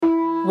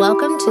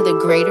Welcome to the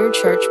Greater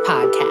Church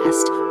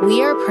Podcast.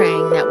 We are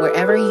praying that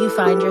wherever you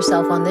find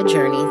yourself on the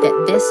journey,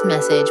 that this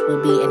message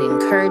will be an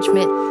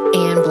encouragement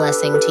and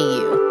blessing to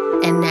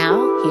you. And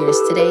now, here's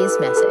today's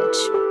message.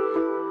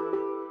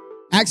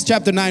 Acts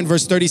chapter 9,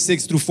 verse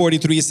 36 through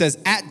 43, it says,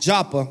 At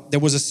Joppa, there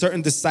was a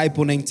certain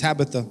disciple named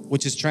Tabitha,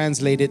 which is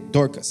translated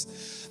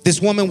Dorcas.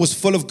 This woman was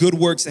full of good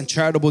works and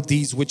charitable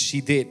deeds, which she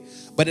did.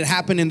 But it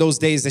happened in those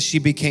days that she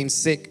became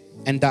sick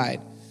and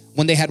died.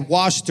 When they had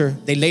washed her,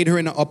 they laid her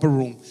in an upper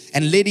room.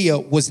 And Lydia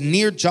was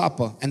near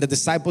Joppa, and the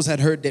disciples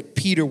had heard that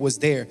Peter was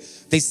there.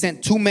 They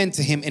sent 2 men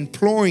to him,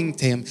 imploring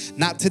to him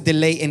not to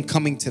delay in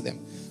coming to them.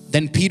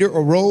 Then Peter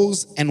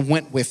arose and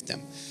went with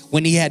them.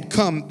 When he had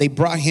come, they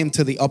brought him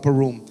to the upper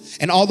room.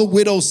 And all the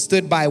widows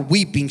stood by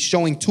weeping,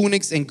 showing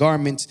tunics and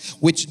garments,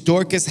 which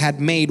Dorcas had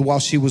made while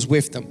she was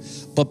with them.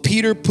 But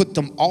Peter put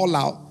them all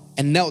out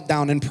and knelt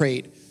down and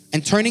prayed.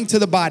 And turning to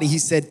the body, he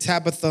said,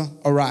 Tabitha,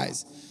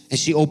 arise. And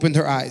she opened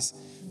her eyes.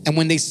 And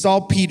when they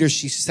saw Peter,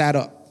 she sat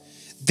up.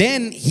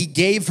 Then he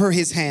gave her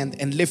his hand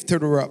and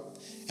lifted her up.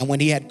 And when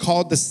he had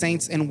called the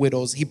saints and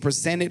widows, he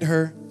presented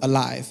her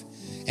alive.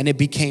 And it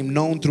became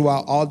known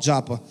throughout all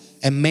Joppa,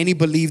 and many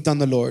believed on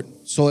the Lord.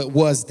 So it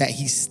was that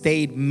he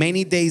stayed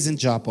many days in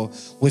Joppa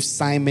with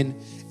Simon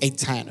a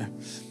tanner.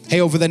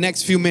 Hey, over the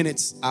next few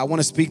minutes, I want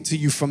to speak to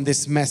you from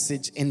this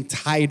message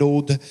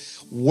entitled,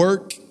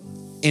 Work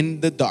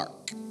in the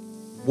Dark.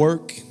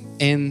 Work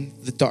in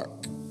the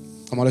Dark.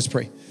 Come on, let's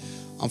pray.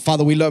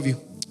 Father, we love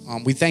you.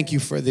 We thank you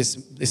for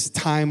this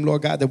time,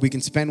 Lord God, that we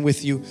can spend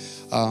with you.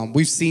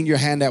 We've seen your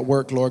hand at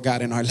work, Lord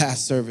God, in our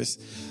last service.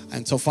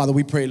 And so, Father,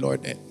 we pray,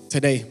 Lord, that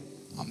today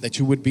that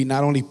you would be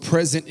not only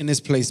present in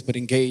this place, but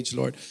engaged,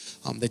 Lord,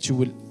 that you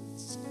would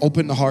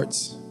open the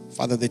hearts,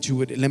 Father, that you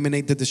would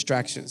eliminate the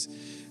distractions,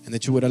 and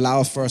that you would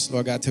allow for us,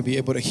 Lord God, to be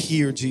able to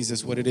hear,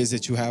 Jesus, what it is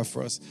that you have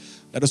for us.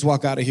 Let us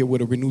walk out of here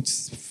with a renewed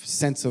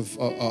sense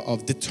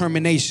of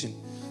determination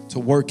to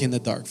work in the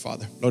dark,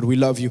 Father. Lord, we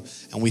love you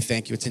and we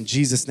thank you. It's in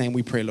Jesus' name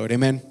we pray, Lord.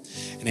 Amen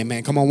and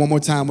amen. Come on, one more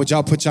time. Would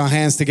y'all put your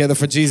hands together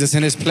for Jesus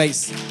in this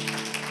place?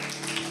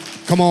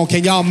 Come on,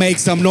 can y'all make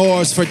some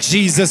noise for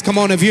Jesus? Come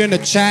on, if you're in the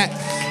chat,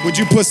 would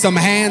you put some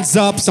hands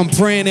up, some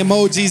praying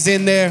emojis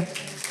in there?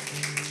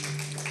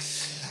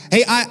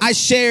 Hey, I've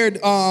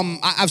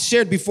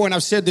shared before, and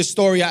I've shared this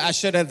story. I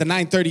shared at the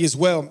 9:30 as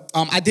well.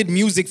 I did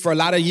music for a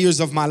lot of years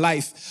of my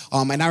life.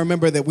 And I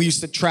remember that we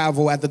used to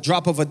travel at the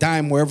drop of a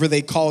dime wherever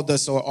they called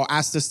us or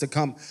asked us to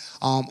come.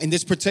 In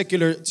this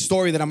particular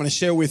story that I'm going to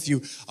share with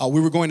you,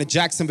 we were going to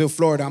Jacksonville,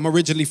 Florida. I'm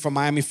originally from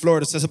Miami,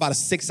 Florida, so it's about a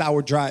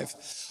 6-hour drive.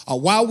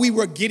 While we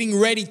were getting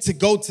ready to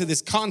go to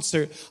this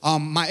concert,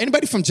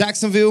 anybody from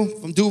Jacksonville,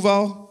 from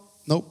Duval?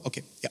 Nope.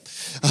 Okay. Yeah.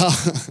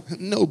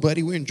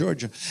 Nobody. We're in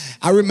Georgia.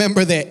 I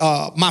remember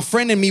that my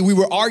friend and me, we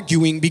were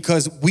arguing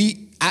because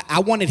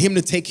I wanted him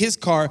to take his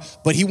car,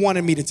 but he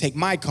wanted me to take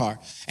my car.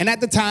 And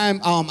at the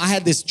time, I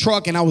had this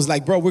truck, and I was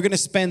like, bro, we're going to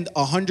spend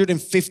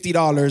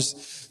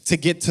 $150 to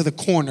get to the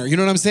corner. You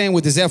know what I'm saying?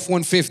 With this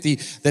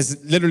F-150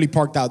 that's literally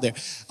parked out there.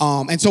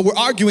 And so we're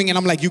arguing, and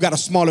I'm like, you got a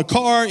smaller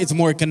car. It's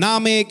more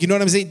economic. You know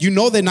what I'm saying? You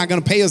know they're not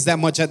going to pay us that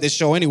much at this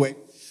show anyway.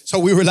 So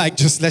we were like,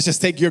 let's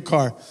just take your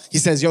car. He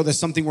says, yo, there's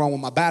something wrong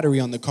with my battery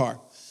on the car.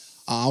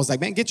 I was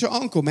like, man, get your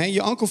uncle, man.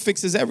 Your uncle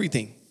fixes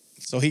everything.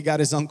 So he got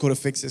his uncle to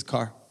fix his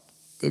car.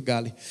 Good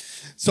golly.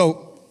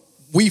 So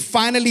we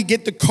finally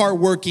get the car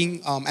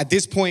working. At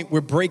this point,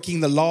 we're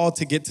breaking the law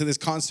to get to this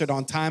concert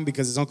on time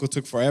because his uncle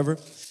took forever.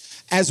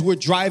 As we're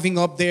driving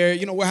up there,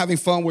 you know, we're having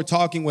fun, we're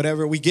talking,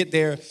 whatever. We get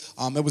there.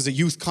 It was a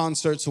youth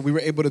concert, so we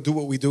were able to do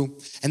what we do.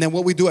 And then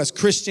what we do as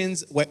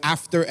Christians,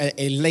 after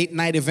a late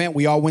night event,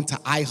 we all went to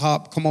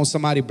IHOP. Come on,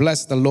 somebody,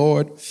 bless the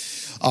Lord.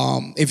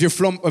 If you're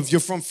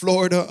from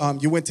Florida,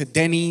 you went to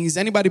Denny's.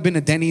 Anybody been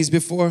to Denny's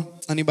before?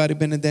 Anybody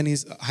been to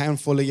Denny's? A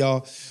handful of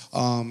y'all.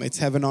 It's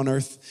heaven on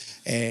earth.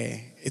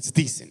 It's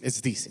decent.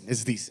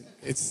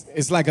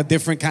 It's like a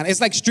different kind.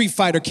 It's like Street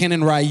Fighter Ken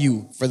and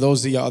Ryu, for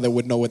those of y'all that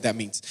would know what that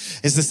means.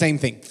 It's the same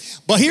thing.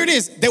 But here it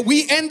is, that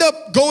we end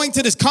up going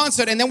to this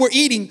concert, and then we're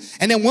eating.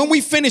 And then when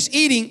we finish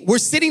eating, we're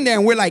sitting there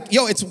and we're like,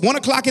 yo, it's 1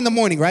 o'clock in the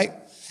morning, right?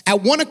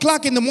 At 1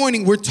 o'clock in the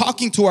morning, we're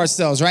talking to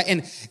ourselves, right?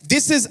 And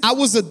I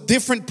was a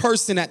different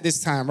person at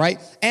this time, right?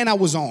 And I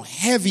was on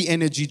heavy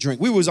energy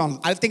drink.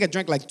 I think I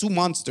drank like 2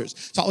 Monsters.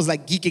 So I was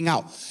like geeking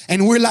out.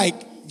 And we're like,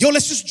 yo,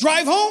 let's just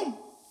drive home.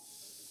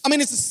 I mean,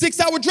 it's a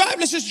 6-hour drive.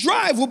 Let's just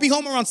drive. We'll be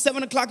home around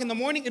 7 o'clock in the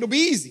morning. It'll be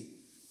easy.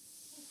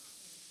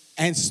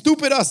 And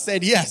stupid us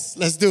said, yes,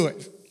 let's do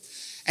it.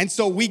 And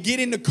so we get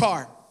in the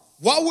car.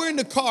 While we're in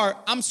the car,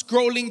 I'm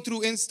scrolling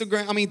through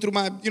through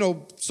my,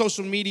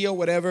 social media,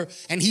 whatever,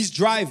 and he's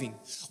driving.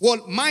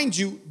 Well, mind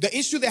you, the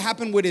issue that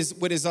happened with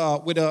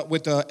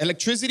the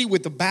electricity,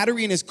 with the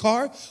battery in his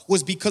car,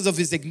 was because of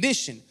his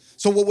ignition.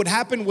 So what would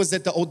happen was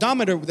that the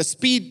odometer, the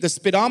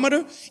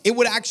speedometer, it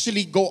would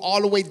actually go all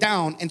the way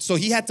down. And so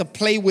he had to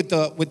play with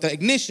the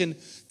ignition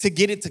to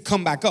get it to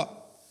come back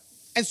up.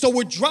 And so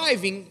we're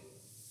driving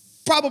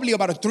probably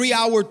about a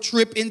 3-hour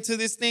trip into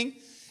this thing.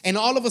 And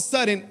all of a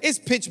sudden, it's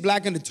pitch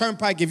black in the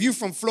turnpike. If you're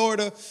from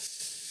Florida,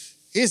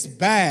 It's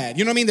bad.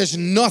 You know what I mean? There's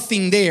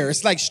nothing there.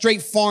 It's like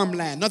straight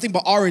farmland, nothing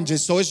but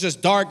oranges. So it's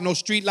just dark, no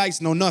street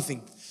lights, no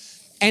nothing.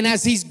 And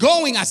as he's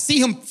going, I see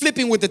him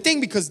flipping with the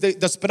thing because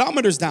the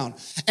speedometer's down.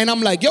 And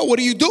I'm like, yo, what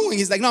are you doing?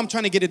 He's like, no, I'm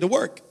trying to get it to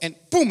work. And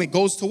boom, it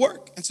goes to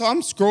work. And so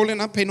I'm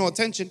scrolling, I pay no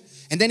attention.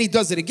 And then he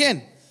does it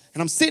again.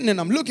 And I'm sitting and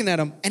I'm looking at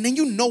him. And then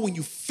you know when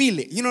you feel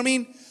it. You know what I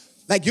mean?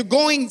 Like you're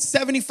going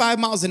 75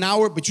 miles an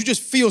hour, but you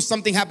just feel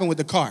something happen with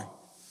the car.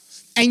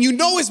 And you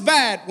know it's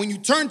bad when you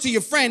turn to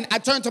your friend. I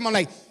turn to him, I'm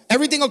like,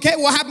 everything okay?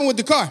 What happened with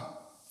the car?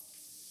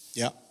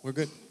 Yeah, we're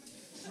good.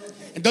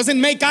 It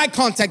doesn't make eye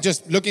contact,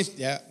 just looking.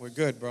 Yeah, we're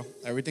good, bro.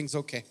 Everything's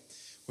okay.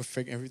 We're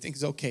figuring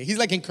everything's okay. He's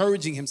like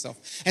encouraging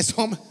himself. And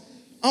so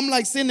I'm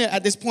like sitting there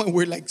at this point,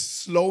 we're like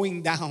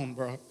slowing down,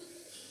 bro.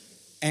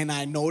 And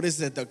I notice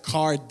that the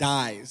car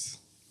dies.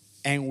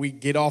 And we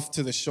get off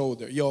to the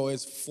shoulder. Yo,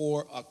 it's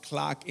 4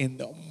 o'clock in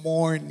the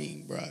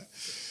morning, bro.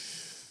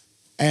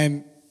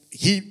 And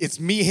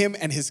it's me, him,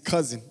 and his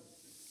cousin.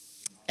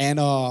 And,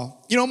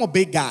 I'm a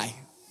big guy.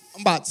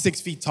 I'm about 6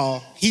 feet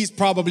tall. He's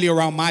probably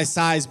around my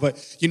size, but,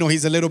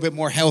 he's a little bit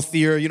more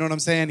healthier. You know what I'm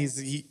saying?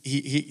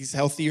 He's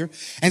healthier.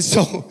 And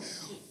so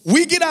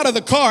we get out of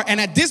the car,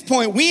 and at this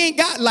point, we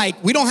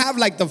don't have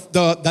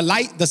the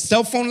light, the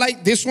cell phone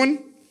light, this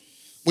one.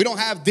 We don't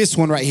have this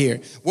one right here.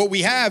 What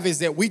we have is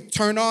that we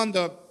turn on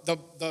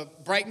the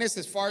brightness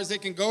as far as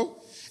it can go,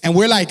 and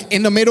we're like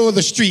in the middle of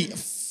the street.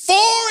 4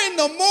 in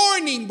the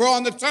morning, bro,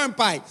 on the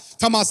turnpike.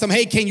 Talking about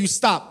hey, can you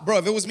stop? Bro,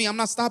 if it was me, I'm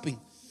not stopping.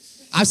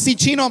 I see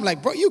Chino, I'm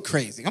like, bro, you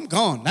crazy. I'm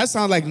gone. That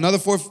sounds like another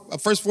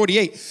first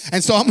 48.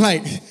 And so I'm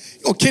like, you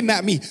gonna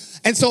kidnap me.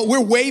 And so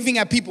we're waving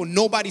at people.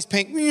 Nobody's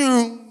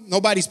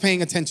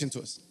paying attention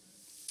to us.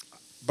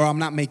 Bro, I'm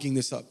not making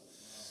this up.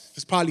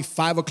 It's probably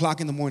 5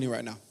 o'clock in the morning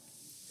right now.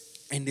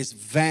 And this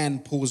van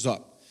pulls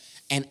up.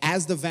 And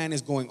as the van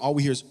is going, all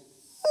we hear is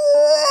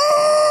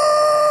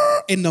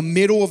in the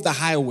middle of the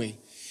highway.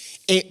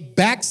 It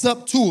backs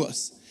up to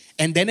us.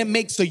 And then it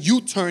makes a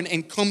U-turn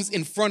and comes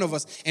in front of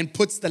us and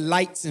puts the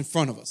lights in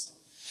front of us.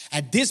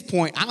 At this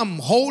point, I'm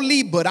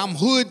holy, but I'm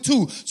hood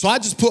too. So I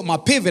just put my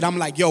pivot. I'm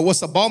like, yo,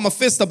 what's up? Ball my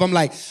fist up. I'm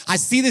like, I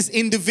see this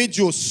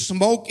individual,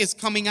 smoke is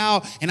coming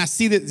out. And I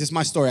see that, this is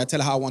my story. I tell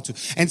it how I want to.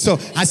 And so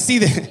I see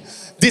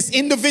this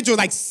individual,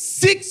 like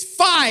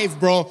 6'5",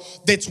 bro,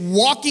 that's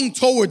walking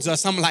towards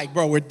us. I'm like,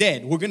 bro, we're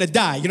dead. We're going to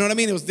die. You know what I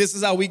mean? This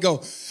is how we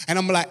go. And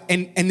I'm like,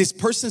 and this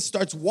person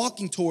starts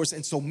walking towards.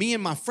 And so me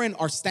and my friend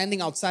are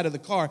standing outside of the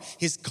car.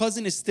 His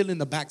cousin is still in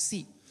the back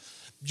seat.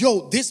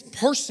 Yo, this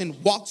person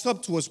walks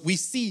up to us. We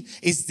see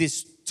is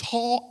this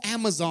tall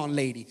Amazon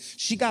lady.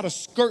 She got a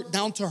skirt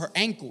down to her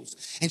ankles.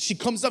 And she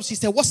comes up. She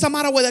said, what's the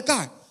matter with the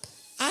car?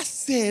 I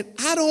said,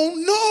 I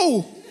don't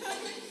know.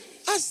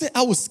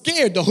 I was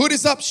scared. The hood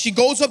is up. She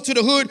goes up to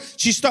the hood.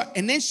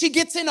 And then she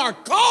gets in our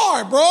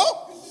car,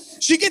 bro.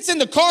 She gets in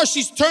the car.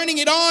 She's turning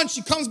it on.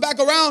 She comes back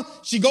around.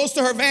 She goes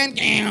to her van.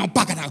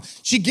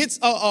 She gets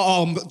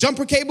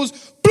jumper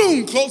cables.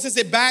 Boom, closes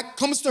it back.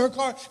 Comes to her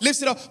car.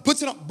 Lifts it up.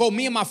 Puts it on. Bro,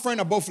 me and my friend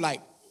are both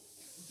like.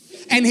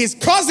 And his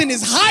cousin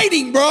is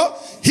hiding, bro.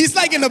 He's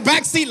like in the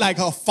back seat like,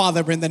 oh,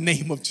 Father, in the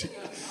name of Jesus.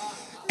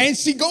 And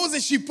she goes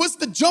and she puts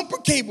the jumper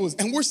cables.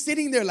 And we're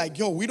sitting there like,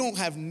 yo, we don't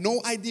have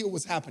no idea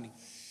what's happening.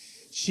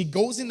 She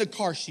goes in the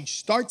car. She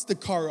starts the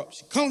car up.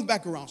 She comes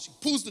back around. She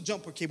pulls the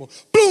jumper cable.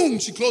 Boom,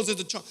 she closes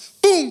the trunk.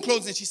 Boom,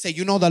 closes. And she said,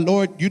 the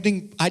Lord,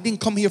 I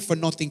didn't come here for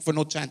nothing, for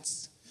no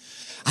chance.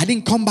 I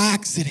didn't come by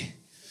accident.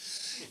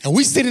 And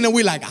we sitting there,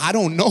 we're like, I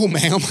don't know,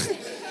 ma'am.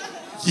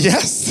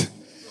 Yes.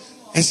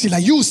 And she's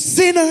like, you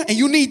sinner and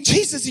you need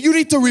Jesus. You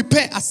need to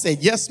repent. I said,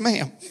 yes,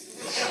 ma'am.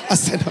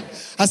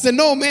 I said,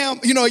 no,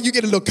 ma'am. You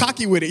get a little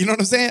cocky with it. You know what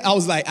I'm saying? I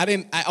was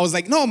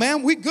like, no,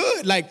 ma'am, we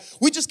good. Like,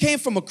 we just came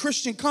from a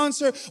Christian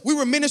concert. We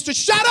were ministers.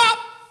 Shut up.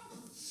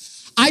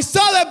 I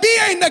saw the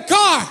beer in the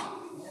car.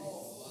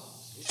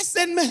 I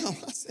said, ma'am.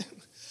 I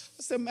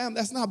said, ma'am,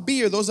 that's not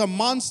beer. Those are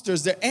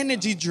Monsters. They're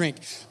energy drink.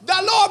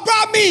 The Lord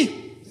brought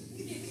me.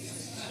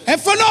 And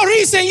for no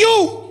reason,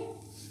 you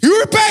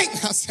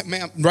repent. I said,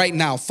 ma'am, right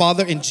now,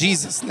 Father, in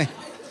Jesus' name.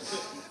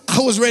 I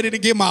was ready to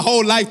give my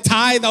whole life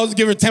tithe. I was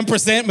give her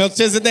 10%,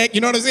 Melchizedek.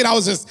 You know what I'm saying? I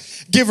was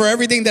just give her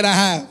everything that I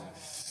have.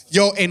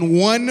 Yo, in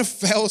one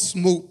fell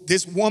swoop,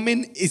 this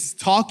woman is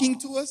talking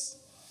to us,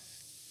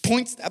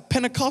 points that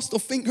Pentecostal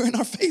finger in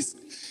our face,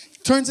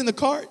 turns in the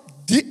car.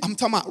 I'm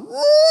talking about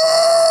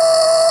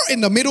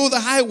in the middle of the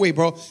highway,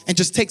 bro, and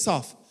just takes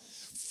off.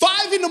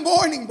 5 in the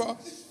morning, bro.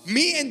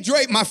 Me and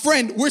Drake, my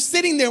friend, we're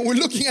sitting there and we're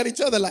looking at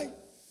each other like,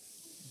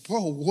 bro,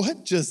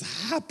 what just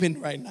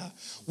happened right now?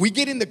 We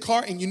get in the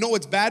car and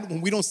it's bad when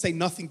we don't say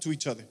nothing to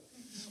each other.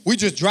 We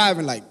just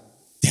driving like,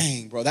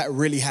 dang, bro, that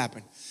really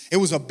happened. It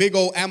was a big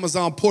old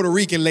Amazon Puerto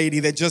Rican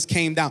lady that just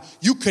came down.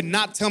 You could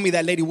not tell me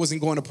that lady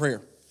wasn't going to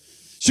prayer.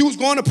 She was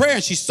going to prayer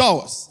and she saw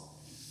us.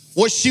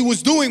 What she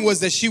was doing was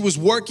that she was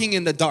working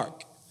in the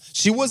dark.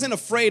 She wasn't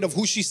afraid of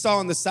who she saw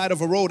on the side of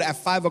a road at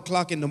 5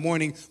 o'clock in the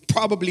morning,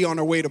 probably on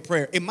her way to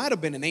prayer. It might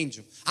have been an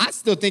angel. I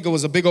still think it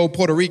was a big old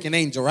Puerto Rican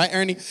angel, right,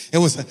 Ernie? It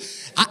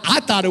was. I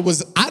thought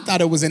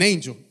it was an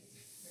angel.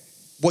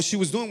 What she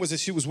was doing was that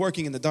she was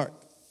working in the dark.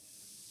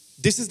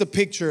 This is the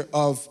picture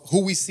of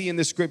who we see in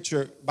the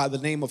scripture by the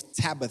name of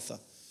Tabitha.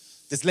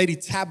 This lady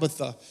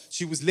Tabitha,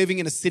 she was living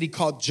in a city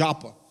called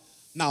Joppa.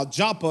 Now,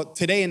 Joppa,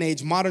 today and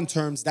age, modern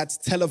terms, that's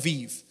Tel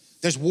Aviv.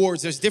 There's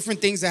wars, there's different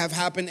things that have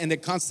happened and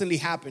that constantly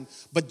happen.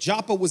 But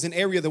Joppa was an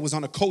area that was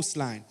on a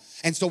coastline.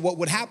 And so what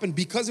would happen,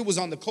 because it was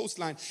on the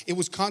coastline, it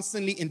was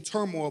constantly in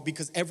turmoil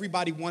because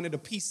everybody wanted a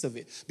piece of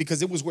it,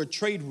 because it was where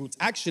trade routes.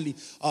 Actually,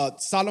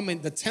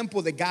 Solomon, the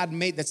temple that God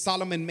made, that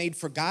Solomon made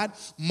for God,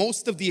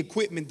 most of the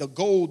equipment, the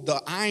gold,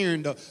 the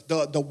iron,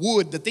 the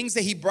wood, the things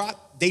that he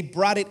brought, they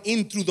brought it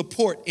in through the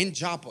port in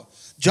Joppa.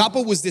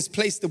 Joppa was this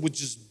place that was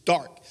just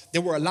dark.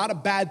 There were a lot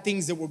of bad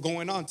things that were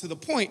going on, to the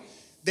point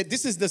that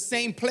this is the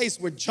same place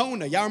where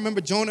Jonah, y'all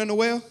remember Jonah and the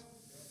whale?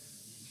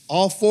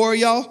 All four of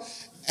y'all?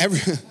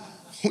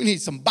 We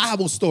need some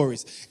Bible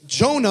stories.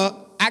 Jonah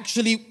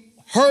actually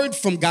heard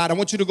from God. I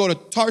want you to go to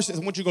Tarshish. I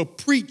want you to go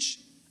preach.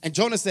 And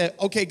Jonah said,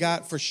 okay,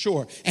 God, for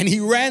sure. And he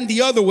ran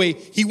the other way.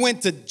 He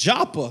went to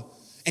Joppa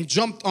and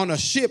jumped on a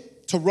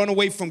ship to run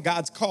away from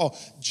God's call.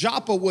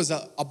 Joppa was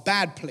a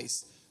bad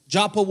place.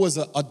 Joppa was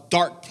a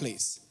dark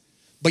place.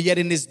 But yet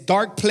in this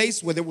dark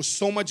place where there was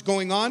so much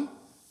going on,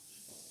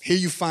 here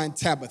you find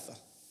Tabitha.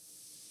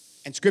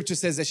 And scripture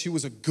says that she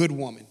was a good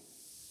woman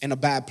in a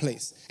bad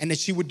place, and that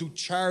she would do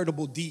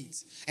charitable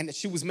deeds, and that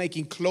she was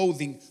making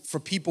clothing for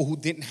people who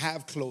didn't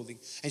have clothing,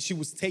 and she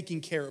was taking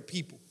care of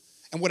people.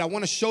 And what I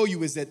want to show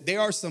you is that there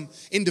are some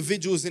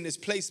individuals in this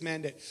place,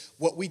 man, that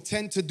what we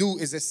tend to do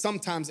is that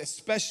sometimes,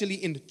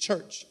 especially in the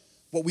church,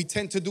 what we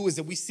tend to do is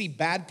that we see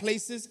bad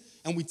places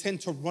and we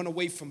tend to run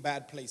away from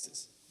bad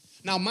places.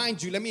 Now,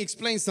 mind you, let me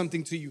explain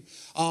something to you.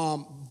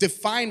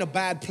 Define a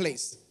bad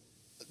place.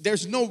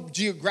 There's no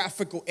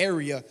geographical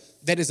area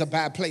that is a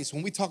bad place.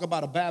 When we talk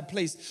about a bad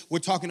place, we're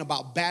talking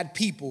about bad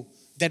people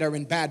that are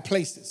in bad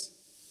places.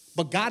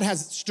 But God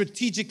has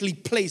strategically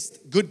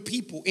placed good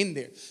people in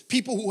there.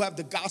 People who have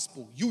the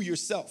gospel, you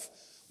yourself.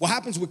 What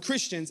happens with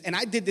Christians, and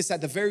I did this at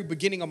the very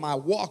beginning of my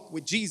walk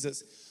with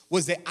Jesus,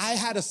 was that I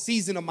had a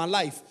season of my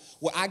life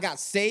where I got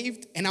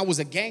saved and I was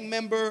a gang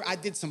member. I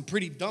did some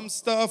pretty dumb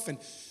stuff. And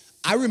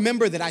I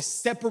remember that I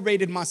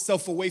separated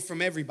myself away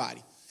from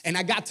everybody. And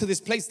I got to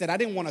this place that I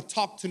didn't want to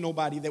talk to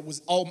nobody that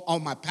was all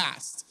my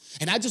past.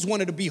 And I just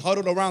wanted to be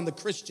huddled around the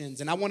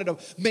Christians. And I wanted to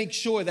make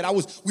sure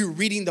that we were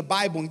reading the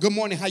Bible. And good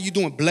morning, how you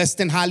doing?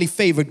 Blessed and highly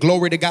favored.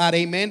 Glory to God,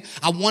 amen.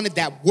 I wanted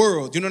that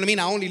world. You know what I mean?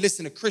 I only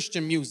listened to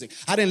Christian music.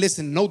 I didn't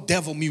listen to no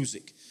devil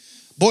music.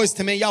 Boys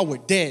to men, y'all were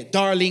dead.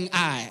 Darling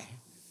I.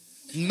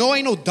 No,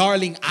 ain't no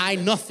darling I,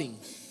 nothing.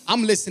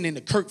 I'm listening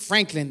to Kirk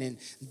Franklin and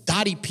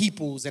Dottie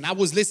Peoples. And I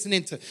was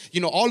listening to,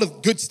 all the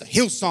good stuff.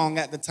 Hillsong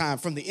at the time,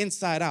 From the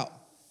Inside Out.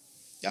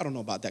 Y'all don't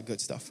know about that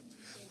good stuff.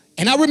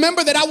 And I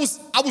remember that I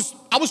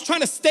was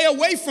trying to stay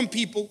away from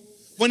people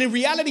when in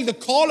reality the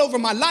call over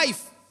my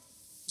life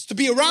is to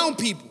be around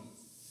people.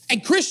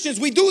 And Christians,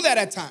 we do that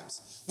at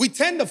times. We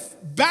tend to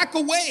back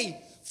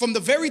away from the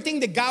very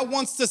thing that God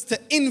wants us to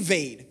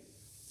invade.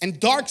 And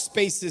dark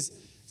spaces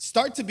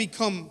start to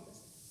become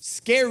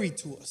scary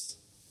to us.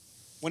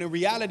 When in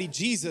reality,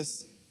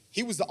 Jesus,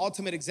 he was the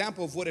ultimate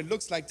example of what it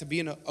looks like to be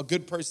a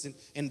good person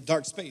in a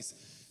dark space.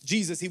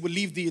 Jesus, he would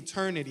leave the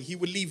eternity. He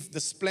would leave the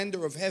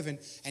splendor of heaven,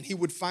 and he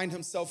would find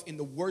himself in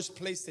the worst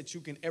place that you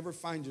can ever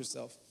find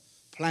yourself,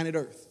 planet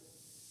Earth.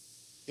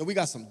 Yo, we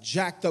got some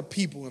jacked up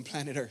people in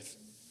planet Earth.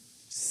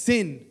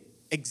 Sin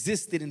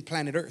existed in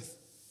planet Earth.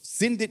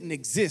 Sin didn't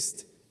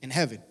exist in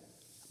heaven.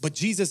 But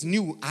Jesus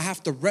knew, I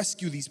have to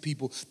rescue these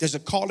people. There's a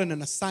call and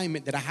an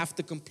assignment that I have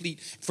to complete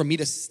for me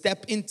to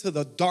step into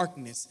the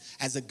darkness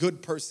as a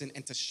good person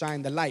and to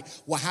shine the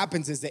light. What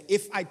happens is that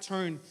if I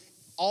turn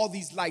all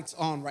these lights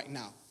on right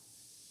now,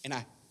 and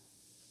I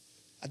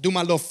do my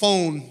little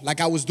phone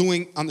like I was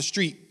doing on the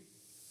street,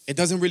 it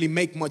doesn't really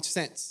make much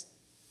sense.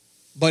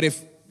 But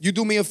if you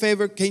do me a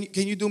favor, can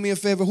you do me a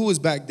favor? Who is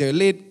back there?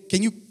 Lid,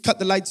 can you cut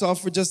the lights off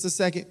for just a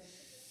second?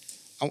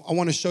 I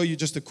want to show you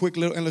just a quick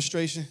little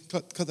illustration.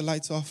 Cut the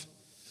lights off.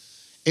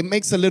 It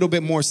makes a little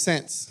bit more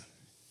sense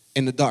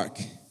in the dark.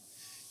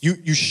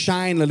 You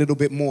shine a little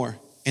bit more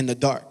in the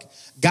dark.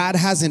 God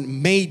hasn't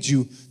made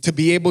you to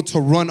be able to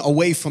run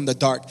away from the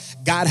dark.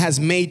 God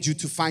has made you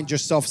to find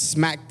yourself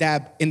smack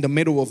dab in the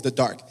middle of the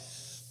dark.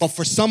 But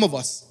for some of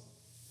us,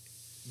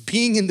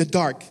 being in the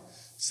dark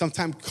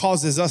sometimes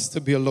causes us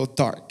to be a little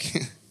dark.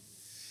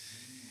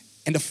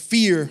 And the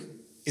fear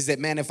is that,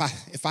 man,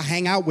 if I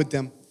hang out with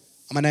them,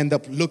 I'm going to end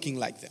up looking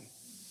like them.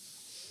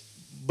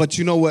 But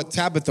you know what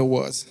Tabitha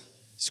was?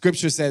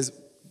 Scripture says,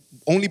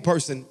 only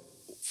person,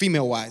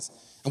 female-wise,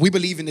 and we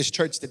believe in this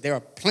church that there are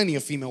plenty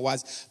of female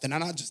wives that are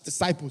not just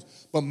disciples,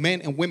 but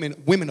men and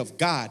women of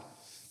God.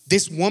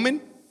 This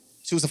woman,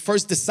 she was the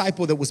first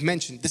disciple that was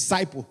mentioned.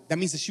 Disciple, that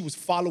means that she was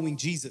following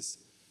Jesus.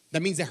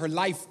 That means that her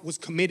life was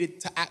committed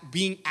to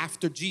being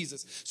after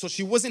Jesus. So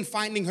she wasn't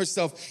finding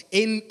herself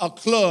in a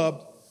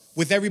club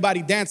with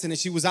everybody dancing and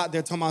she was out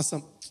there talking about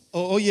some,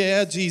 oh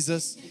yeah,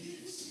 Jesus.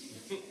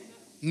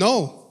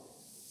 No.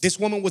 This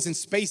woman was in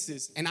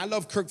spaces, and I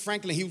love Kirk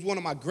Franklin. He was one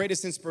of my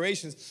greatest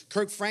inspirations.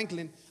 Kirk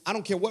Franklin, I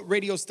don't care what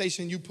radio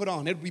station you put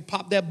on. It'll be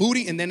Pop That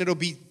Booty, and then it'll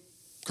be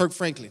Kirk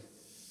Franklin.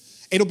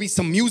 It'll be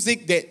some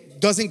music that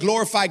doesn't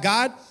glorify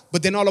God,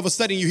 but then all of a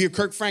sudden you hear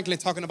Kirk Franklin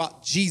talking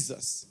about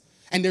Jesus.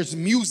 And there's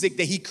music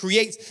that he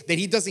creates that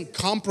he doesn't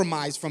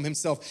compromise from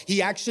himself.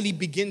 He actually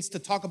begins to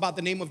talk about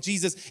the name of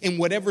Jesus in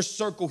whatever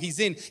circle he's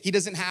in. He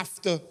doesn't have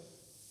to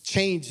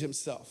change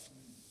himself.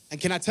 And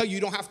can I tell you, you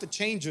don't have to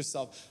change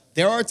yourself.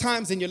 There are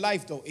times in your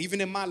life, though,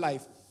 even in my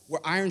life,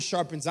 where iron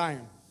sharpens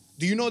iron.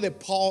 Do you know that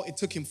Paul, it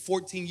took him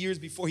 14 years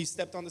before he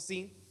stepped on the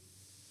scene?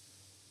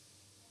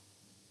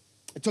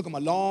 It took him a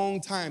long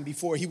time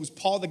before he was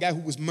Paul, the guy who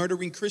was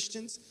murdering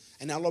Christians,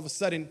 and now all of a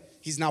sudden,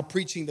 he's now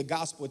preaching the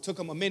gospel. It took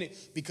him a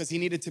minute because he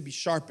needed to be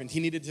sharpened.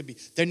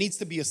 There needs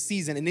to be a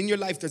season. And in your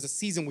life, there's a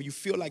season where you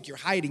feel like you're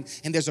hiding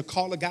and there's a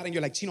call of God and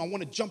you're like, Chino, I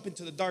want to jump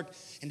into the dark.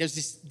 And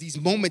there's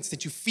these moments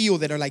that you feel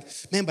that are like,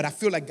 man, but I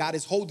feel like God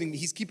is holding me.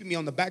 He's keeping me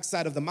on the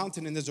backside of the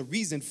mountain, and there's a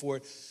reason for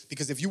it.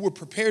 Because if you were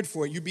prepared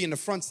for it, you'd be in the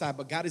front side,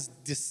 but God is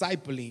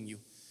discipling you.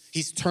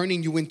 He's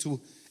turning you into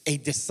a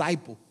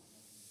disciple.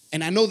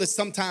 And I know that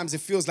sometimes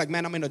it feels like,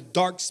 man, I'm in a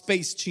dark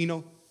space,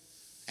 Chino.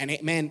 And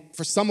man,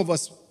 for some of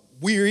us,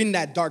 we're in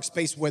that dark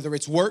space, whether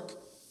it's work,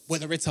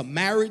 whether it's a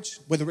marriage,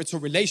 whether it's a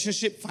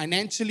relationship,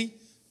 financially.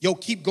 Yo,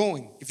 keep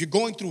going. If you're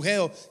going through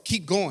hell,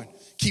 keep going.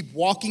 Keep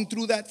walking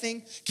through that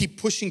thing. Keep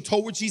pushing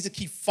towards Jesus.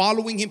 Keep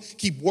following him.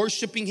 Keep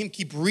worshiping him.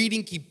 Keep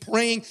reading. Keep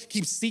praying.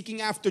 Keep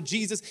seeking after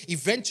Jesus.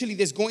 Eventually,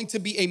 there's going to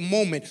be a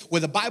moment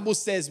where the Bible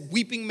says,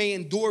 weeping may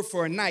endure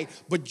for a night,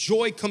 but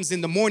joy comes in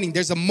the morning.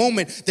 There's a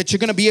moment that you're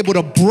going to be able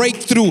to break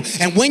through.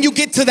 And when you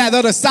get to that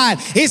other side,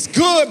 it's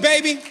good,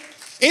 baby.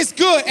 It's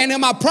good. And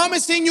am I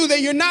promising you that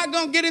you're not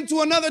going to get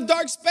into another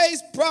dark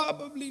space?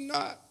 Probably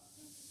not.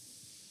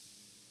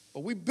 But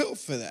we're built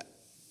for that.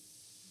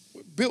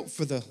 We're built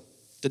for the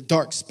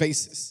dark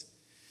spaces.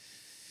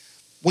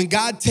 When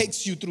God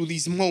takes you through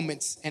these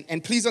moments,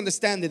 and please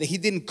understand that he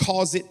didn't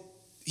cause it,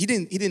 he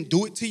didn't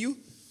do it to you,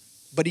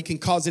 but he can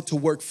cause it to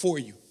work for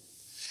you.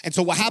 And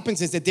so what happens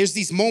is that there's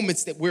these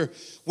moments that we're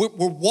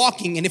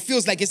walking, and it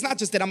feels like it's not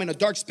just that I'm in a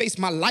dark space.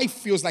 My life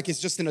feels like it's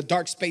just in a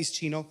dark space,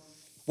 Chino.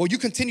 Well, you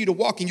continue to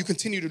walk and you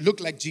continue to look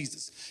like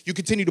Jesus. You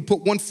continue to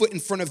put one foot in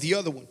front of the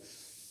other one.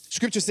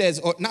 Scripture says,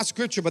 or not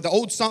scripture, but the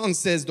old song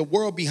says, the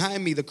world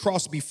behind me, the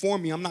cross before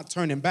me, I'm not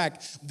turning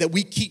back. That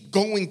we keep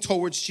going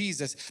towards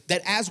Jesus.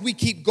 That as we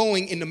keep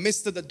going in the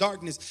midst of the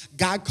darkness,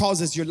 God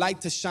causes your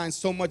light to shine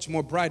so much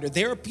more brighter.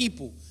 There are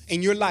people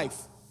in your life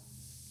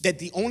that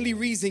the only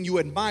reason you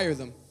admire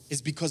them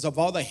is because of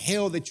all the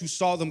hell that you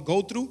saw them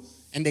go through,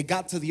 and they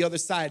got to the other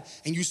side,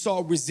 and you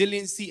saw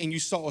resiliency and you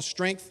saw a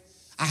strength.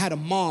 I had a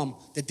mom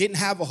that didn't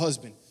have a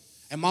husband.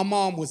 And my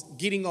mom was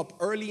getting up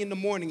early in the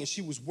morning and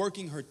she was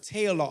working her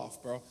tail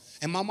off, bro.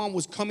 And my mom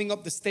was coming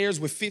up the stairs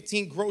with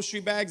 15 grocery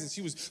bags and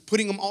she was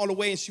putting them all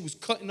away and she was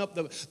cutting up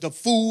the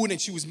food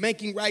and she was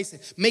making rice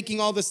and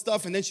making all this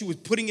stuff. And then she was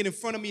putting it in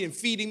front of me and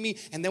feeding me.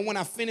 And then when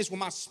I finished with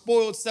my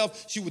spoiled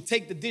self, she would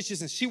take the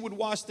dishes and she would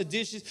wash the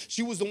dishes.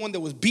 She was the one that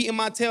was beating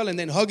my tail and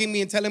then hugging me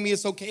and telling me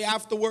it's okay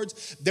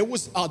afterwards. There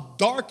was a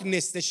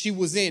darkness that she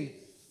was in,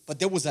 but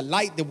there was a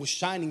light that was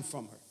shining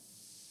from her.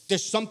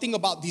 There's something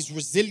about this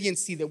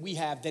resiliency that we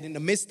have that in the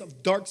midst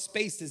of dark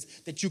spaces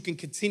that you can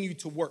continue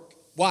to work.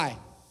 Why?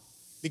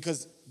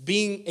 Because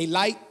being a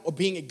light or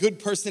being a good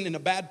person in a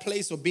bad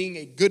place or being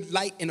a good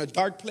light in a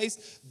dark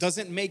place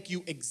doesn't make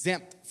you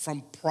exempt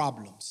from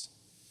problems.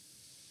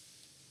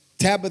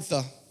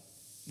 Tabitha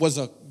was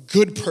a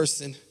good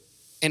person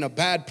in a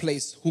bad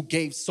place who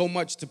gave so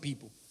much to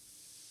people.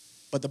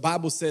 But the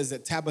Bible says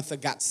that Tabitha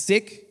got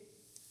sick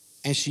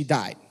and she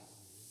died.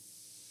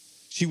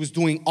 She was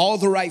doing all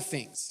the right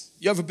things.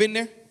 You ever been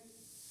there?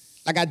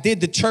 Like I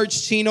did the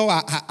church, Chino.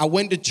 I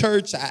went to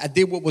church. I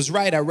did what was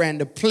right. I ran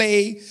the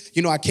play.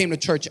 You know, I came to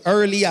church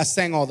early. I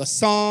sang all the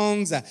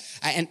songs.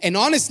 And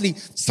honestly,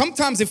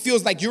 sometimes it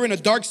feels like you're in a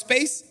dark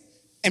space.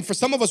 And for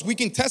some of us, we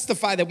can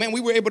testify that, man, we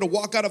were able to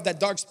walk out of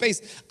that dark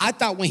space. I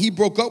thought when he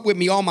broke up with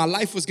me, all my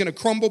life was going to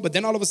crumble. But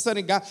then all of a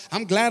sudden, God,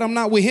 I'm glad I'm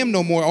not with him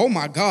no more. Oh,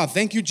 my God.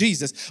 Thank you,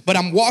 Jesus. But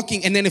I'm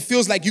walking, and then it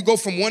feels like you go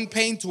from one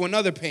pain to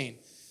another pain.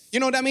 You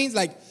know what that means?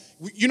 Like,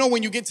 you know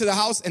when you get to the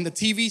house and the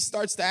TV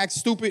starts to act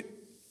stupid?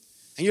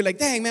 And you're like,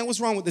 dang, man, what's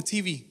wrong with the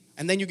TV?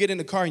 And then you get in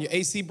the car and your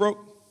AC broke?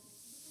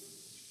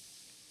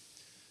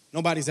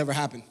 Nobody's ever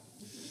happened.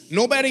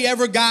 Nobody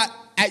ever got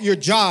at your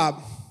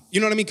job,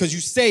 you know what I mean? Because you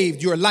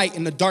saved your light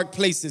in the dark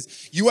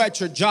places. You at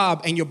your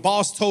job and your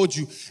boss told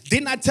you,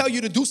 didn't I tell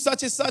you to do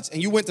such and such?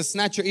 And you went to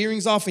snatch your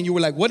earrings off and you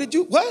were like, what?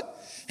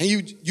 And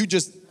you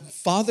just,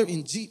 Father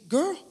in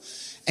girl.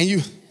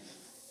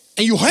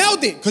 And you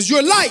held it because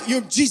you're light.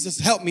 You're, Jesus,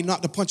 help me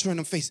not to punch her in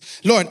the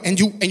face. Lord, and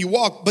you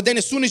walk. But then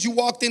as soon as you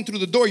walked in through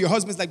the door, your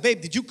husband's like,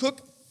 babe, did you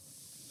cook?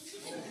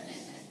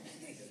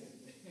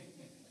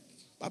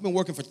 I've been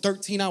working for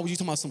 13 hours. You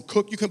talking about some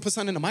cook? You can put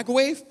something in the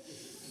microwave?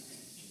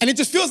 And it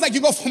just feels like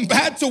you go from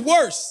bad to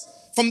worse,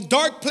 from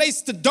dark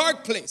place to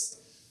dark place.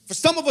 For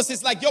some of us,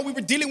 it's like, yo, we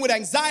were dealing with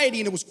anxiety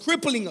and it was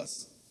crippling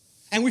us.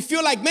 And we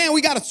feel like, man,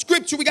 we got a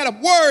scripture, we got a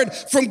word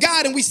from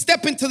God, and we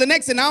step into the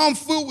next, and now I'm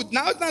filled with,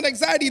 now it's not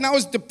anxiety, now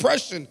it's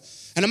depression.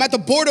 And I'm at the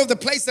border of the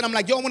place, and I'm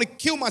like, yo, I want to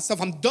kill myself,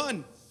 I'm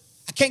done.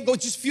 I can't go.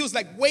 It just feels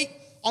like weight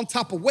on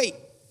top of weight.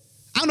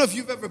 I don't know if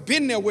you've ever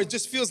been there where it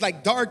just feels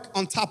like dark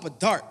on top of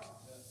dark.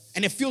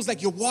 And it feels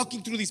like you're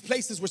walking through these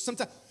places where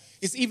sometimes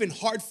it's even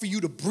hard for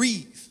you to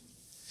breathe.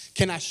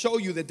 Can I show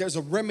you that there's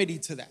a remedy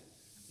to that?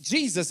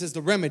 Jesus is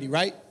the remedy,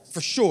 right?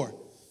 For sure.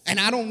 And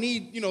I don't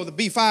need, the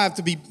B5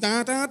 to be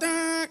da, da,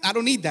 da. I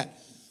don't need that.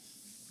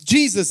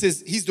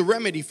 He's the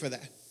remedy for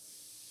that.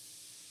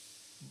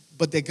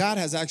 But that God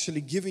has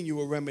actually given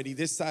you a remedy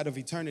this side of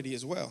eternity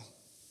as well.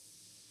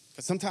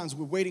 Because sometimes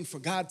we're waiting for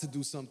God to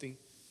do something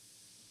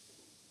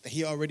that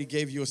he already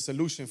gave you a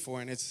solution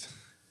for, and it's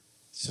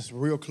just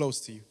real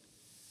close to you.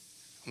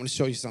 I'm going to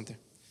show you something.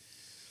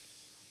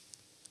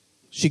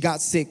 She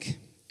got sick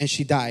and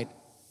she died.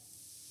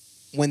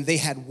 When they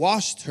had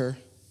washed her,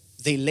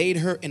 they laid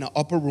her in an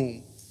upper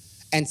room.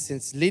 And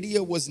since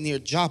Lydia was near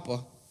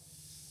Joppa,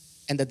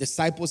 and the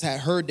disciples had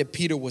heard that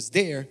Peter was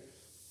there,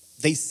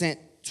 they sent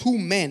 2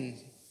 men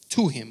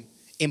to him,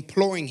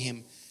 imploring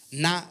him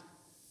not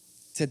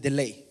to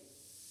delay.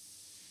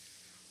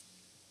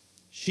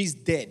 She's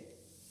dead.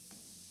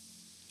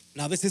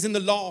 Now, this isn't the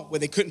law where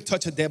they couldn't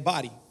touch a dead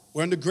body.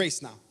 We're under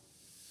grace now.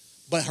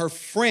 But her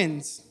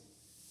friends,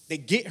 they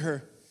get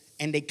her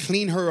and they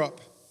clean her up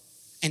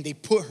and they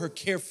put her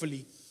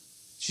carefully.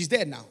 She's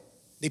dead now.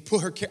 They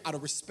put her out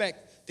of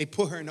respect. They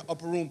put her in the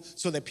upper room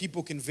so that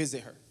people can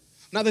visit her.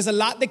 Now, there's a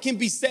lot that can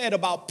be said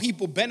about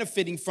people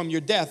benefiting from your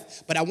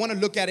death, but I want to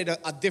look at it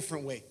a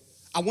different way.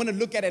 I want to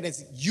look at it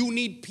as you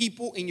need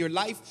people in your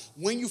life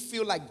when you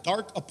feel like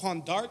dark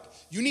upon dark.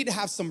 You need to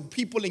have some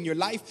people in your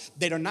life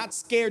that are not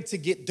scared to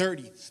get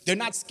dirty. They're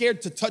not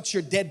scared to touch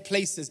your dead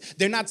places.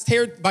 They're not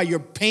scared by your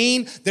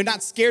pain. They're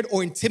not scared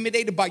or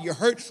intimidated by your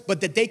hurt, but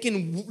that they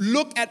can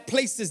look at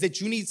places that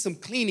you need some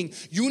cleaning.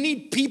 You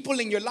need people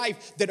in your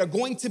life that are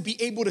going to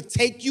be able to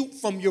take you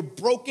from your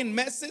broken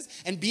messes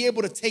and be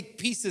able to take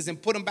pieces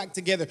and put them back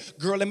together.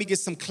 Girl, let me get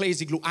some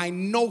Clazy glue. I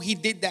know he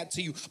did that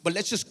to you, but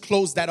let's just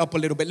close that up a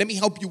little bit. Let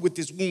me help you with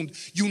this wound.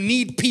 You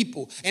need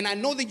people. And I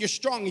know that you're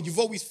strong and you've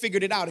always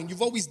figured it out and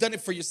you've always done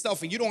it for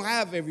yourself and you don't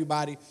have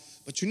everybody,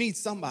 but you need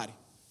somebody.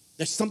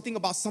 There's something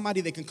about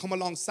somebody that can come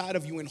alongside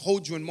of you and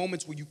hold you in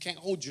moments where you can't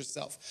hold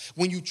yourself.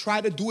 When you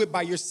try to do it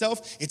by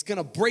yourself, it's going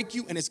to break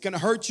you and it's going to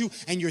hurt you,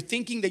 and you're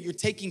thinking that you're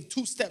taking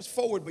 2 steps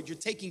forward, but you're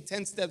taking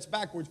 10 steps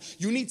backwards.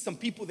 You need some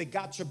people that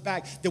got your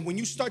back, that when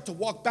you start to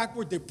walk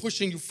backward, they're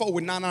pushing you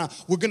forward. No,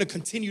 we're going to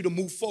continue to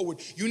move forward.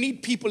 You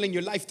need people in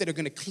your life that are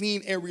going to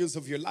clean areas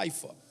of your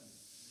life up.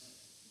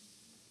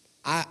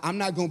 I'm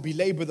not going to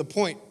belabor the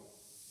point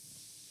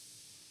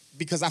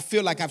because I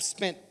feel like I've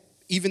spent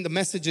even the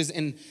messages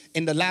in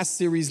the last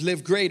series,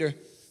 Live Greater,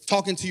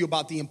 talking to you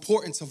about the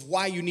importance of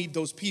why you need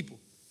those people.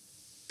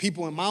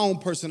 People in my own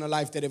personal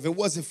life that if it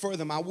wasn't for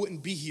them, I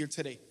wouldn't be here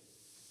today.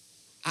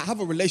 I have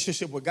a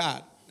relationship with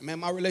God. Man,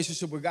 my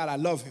relationship with God, I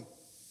love him.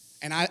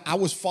 And I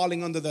was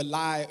falling under the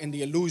lie and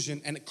the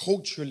illusion, and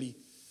culturally,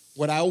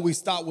 what I always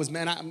thought was,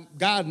 man,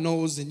 God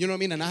knows, and you know what I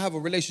mean? And I have a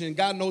relationship, and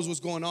God knows what's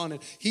going on,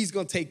 and he's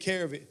going to take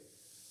care of it.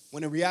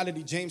 When in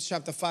reality, James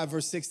chapter 5,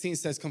 verse 16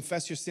 says,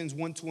 confess your sins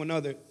one to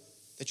another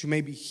that you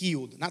may be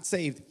healed. Not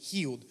saved,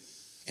 healed.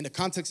 In the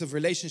context of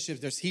relationships,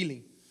 there's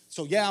healing.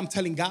 So yeah, I'm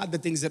telling God the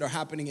things that are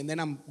happening, and then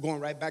I'm going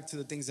right back to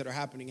the things that are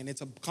happening, and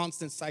it's a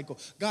constant cycle.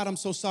 God, I'm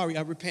so sorry,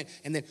 I repent.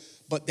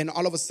 But then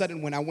all of a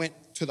sudden, when I went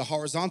to the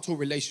horizontal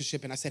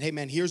relationship and I said, hey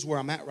man, here's where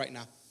I'm at right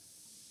now.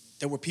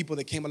 There were people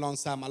that came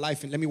alongside my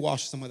life, and let me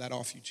wash some of that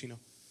off you, Chino.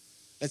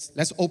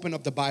 Let's open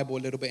up the Bible a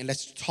little bit and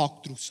let's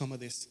talk through some of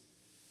this.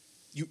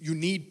 You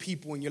need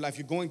people in your life.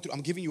 You're going through,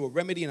 I'm giving you a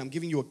remedy and I'm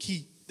giving you a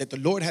key that the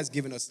Lord has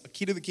given us, a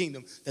key to the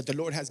kingdom that the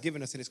Lord has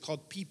given us, and it's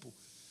called people.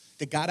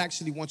 That God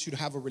actually wants you to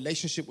have a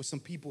relationship with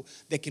some people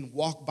that can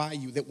walk by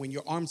you, that when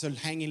your arms are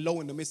hanging low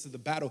in the midst of the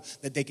battle,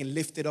 that they can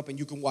lift it up and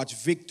you can watch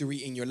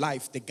victory in your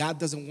life. That God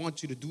doesn't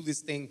want you to do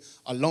this thing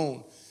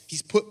alone.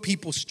 He's put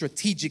people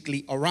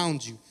strategically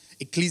around you.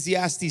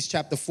 Ecclesiastes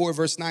chapter 4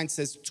 verse 9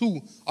 says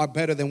 2 are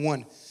better than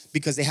 1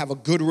 because they have a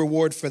good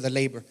reward for the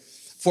labor.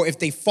 For if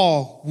they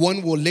fall,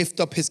 one will lift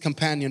up his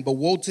companion, but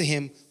woe to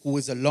him who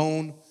is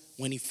alone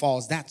when he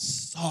falls. That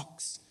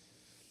sucks.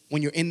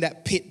 When you're in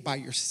that pit by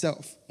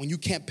yourself, when you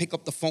can't pick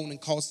up the phone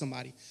and call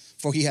somebody,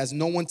 for he has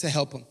no one to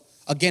help him.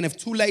 Again, if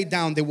 2 lay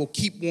down, they will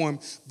keep warm,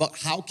 but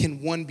how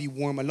can one be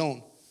warm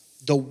alone?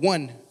 The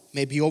one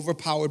may be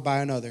overpowered by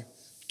another.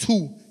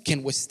 2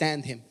 can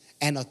withstand him,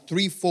 and a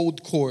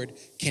 3-fold cord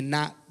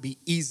cannot be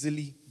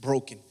easily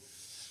broken.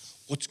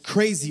 What's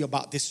crazy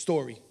about this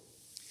story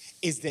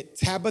is that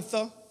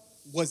Tabitha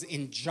was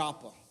in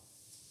Joppa,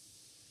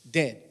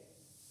 dead,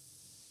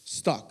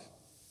 stuck,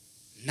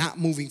 not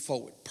moving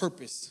forward,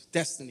 purpose,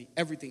 destiny,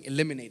 everything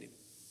eliminated.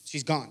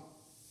 She's gone.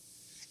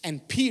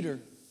 And Peter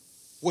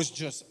was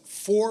just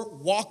 4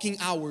 walking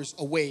hours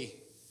away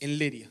in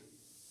Lydda.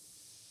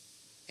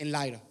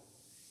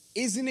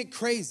 Isn't it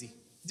crazy?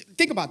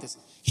 Think about this.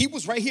 He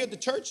was right here at the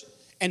church,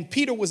 and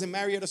Peter was in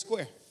Marietta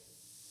Square.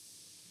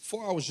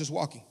 4 hours just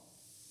walking.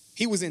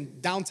 He was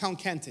in downtown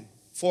Canton.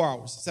 4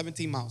 hours,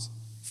 17 miles,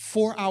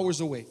 4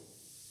 hours away.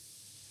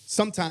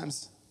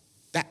 Sometimes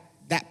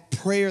that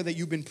prayer that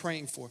you've been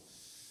praying for,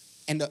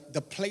 and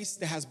the place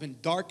that has been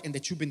dark and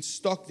that you've been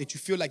stuck, that you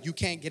feel like you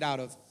can't get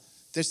out of,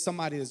 there's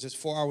somebody that's just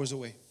 4 hours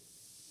away,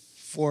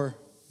 4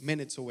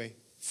 minutes away,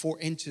 4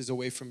 inches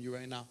away from you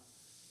right now.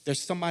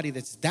 There's somebody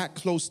that's that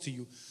close to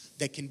you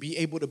that can be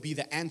able to be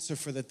the answer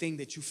for the thing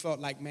that you felt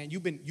like, man,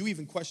 you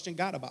even questioned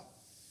God about.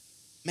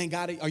 Man,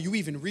 God, are you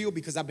even real?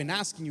 Because I've been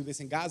asking you this,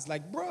 and God's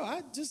like, bro,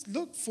 I just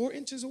looked 4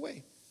 inches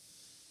away.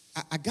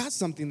 I got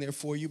something there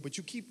for you, but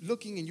you keep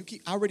looking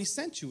and I already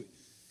sent you it.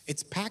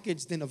 It's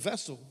packaged in a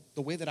vessel.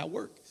 The way that I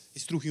work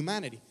is through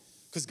humanity.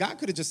 Because God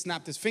could have just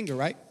snapped his finger,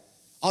 right?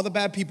 All the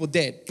bad people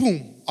dead.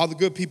 Boom. All the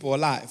good people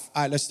alive.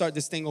 All right, let's start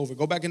this thing over.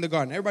 Go back in the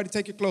garden. Everybody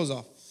take your clothes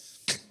off.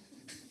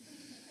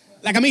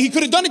 He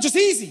could have done it just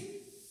easy.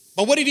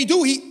 But what did he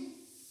do?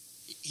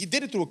 He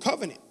did it through a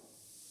covenant.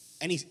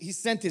 And he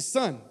sent his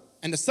son.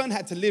 And the son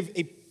had to live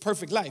a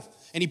perfect life.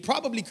 And he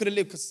probably could have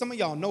lived, because some of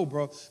y'all know,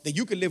 bro, that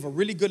you could live a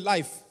really good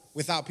life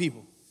without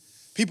people.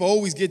 People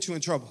always get you in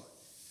trouble.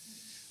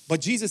 But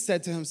Jesus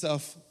said to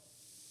himself,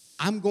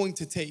 I'm going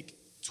to take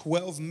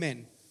 12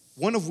 men,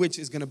 one of which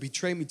is going to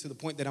betray me to the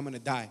point that I'm going to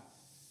die.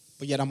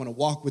 But yet I'm going to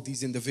walk with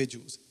these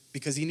individuals,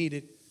 because he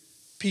needed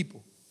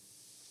people.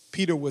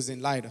 Peter was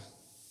in Lydda,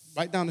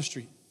 right down the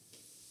street.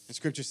 And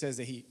scripture says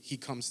that he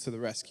comes to the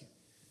rescue.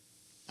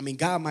 I mean,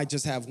 God might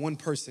just have one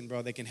person,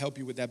 bro, that can help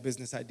you with that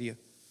business idea.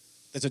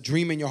 There's a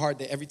dream in your heart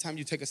that every time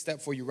you take a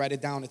step forward, you write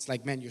it down. It's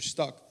like, man, you're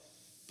stuck.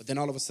 But then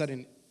all of a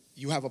sudden,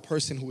 you have a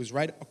person who is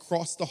right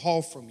across the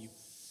hall from you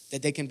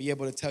that they can be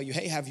able to tell you,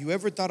 hey, have you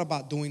ever thought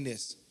about doing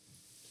this?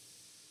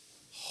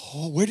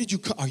 Oh, where did you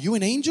come? Are you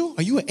an angel?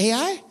 Are you an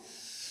AI?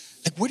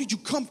 Like, where did you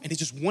come? And it's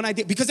just one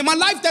idea. Because in my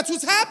life, that's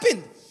what's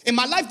happened. In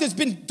my life, there's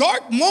been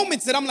dark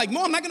moments that I'm like,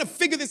 no, I'm not going to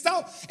figure this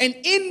out. And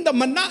in the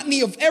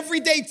monotony of every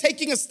day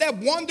taking a step,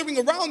 wandering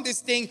around this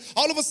thing,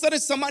 all of a sudden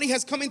somebody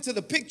has come into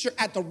the picture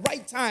at the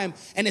right time.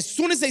 And as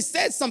soon as they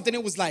said something,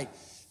 it was like,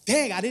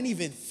 dang, I didn't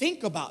even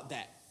think about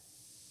that.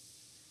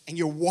 And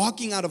you're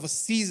walking out of a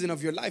season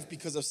of your life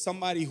because of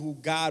somebody who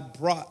God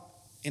brought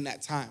in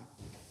that time.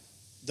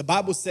 The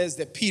Bible says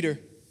that Peter,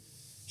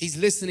 he's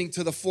listening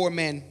to the 4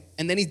 men,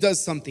 and then he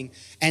does something.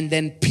 And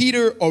then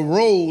Peter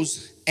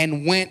arose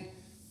and went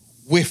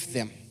with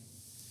them.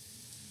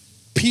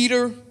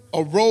 Peter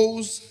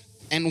arose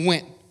and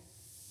went.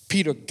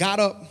 Peter got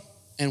up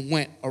and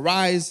went.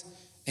 Arise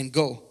and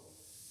go.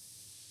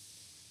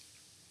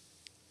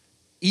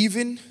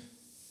 Even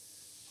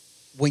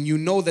when you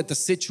know that the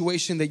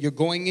situation that you're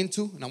going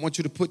into, and I want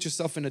you to put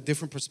yourself in a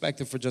different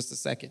perspective for just a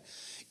second.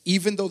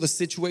 Even though the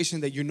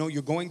situation that you know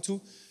you're going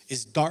to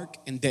is dark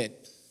and dead.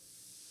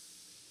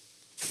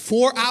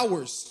 4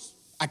 hours.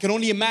 I can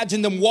only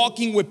imagine them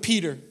walking with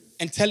Peter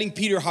and telling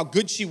Peter how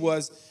good she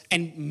was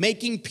and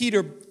making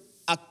Peter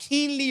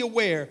keenly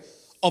aware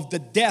of the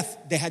death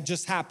that had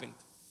just happened.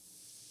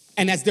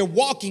 And as they're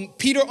walking,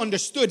 Peter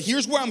understood,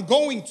 here's where I'm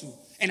going to.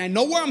 And I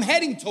know where I'm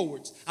heading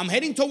towards. I'm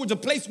heading towards a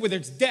place where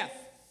there's death.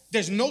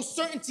 There's no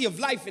certainty of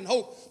life and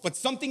hope. But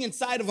something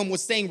inside of him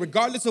was saying,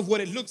 regardless of what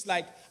it looks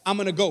like, I'm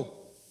going to go.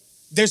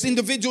 There's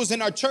individuals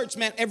in our church,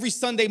 man, every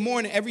Sunday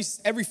morning, every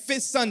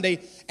 5th Sunday,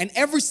 and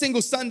every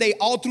single Sunday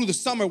all through the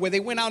summer where they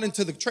went out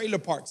into the trailer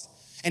parks.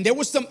 And there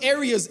were some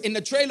areas in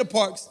the trailer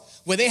parks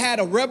where they had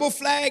a rebel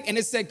flag and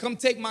it said, come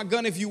take my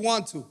gun if you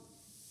want to.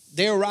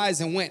 They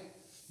arise and went.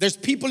 There's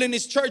people in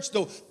this church,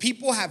 though,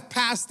 people have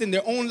passed in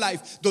their own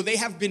life, though they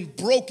have been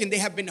broken, they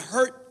have been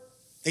hurt.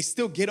 They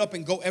still get up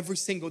and go every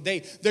single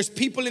day. There's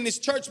people in this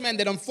church, man,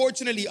 that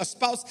unfortunately a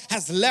spouse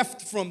has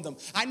left from them.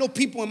 I know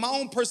people in my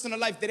own personal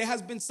life that it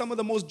has been some of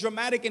the most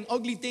dramatic and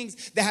ugly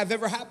things that have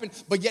ever happened,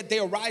 but yet they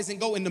arise and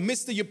go. In the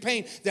midst of your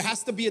pain, there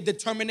has to be a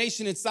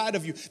determination inside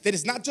of you that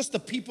it's not just the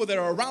people that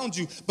are around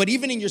you, but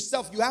even in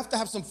yourself, you have to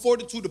have some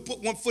fortitude to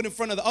put one foot in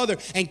front of the other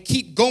and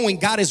keep going.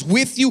 God is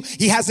with you.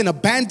 He hasn't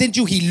abandoned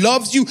you. He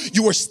loves you.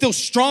 You are still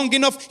strong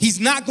enough. He's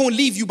not going to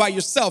leave you by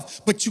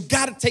yourself, but you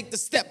got to take the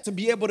step to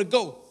be able to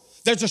go.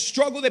 There's a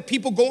struggle that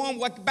people go on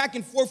back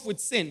and forth with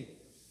sin.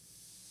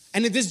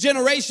 And in this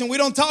generation, we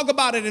don't talk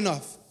about it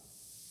enough.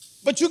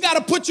 But you got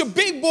to put your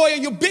big boy or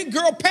your big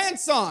girl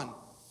pants on.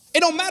 It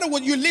don't matter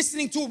what you're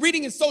listening to or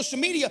reading in social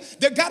media.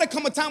 There got to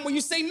come a time where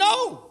you say,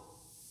 no,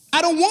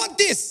 I don't want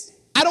this.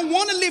 I don't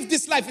want to live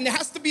this life. And there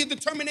has to be a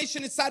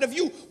determination inside of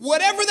you.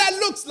 Whatever that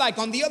looks like,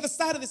 on the other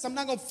side of this, I'm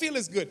not going to feel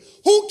as good.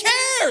 Who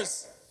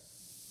cares?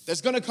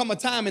 There's going to come a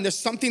time and there's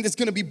something that's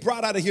going to be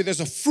brought out of here.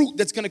 There's a fruit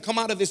that's going to come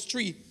out of this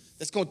tree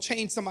that's going to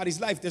change somebody's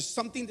life. There's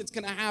something that's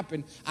going to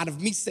happen out of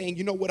me saying,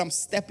 you know what, I'm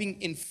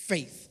stepping in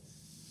faith.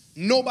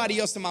 Nobody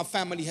else in my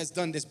family has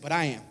done this, but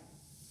I am.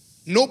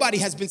 Nobody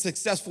has been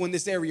successful in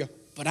this area,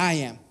 but I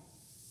am.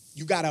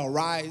 You got to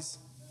arise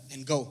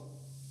and go.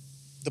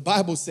 The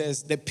Bible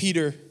says that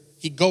Peter,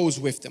 he goes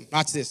with them.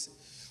 Watch this.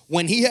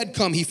 When he had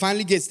come, he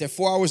finally gets there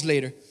 4 hours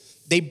later.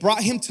 They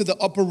brought him to the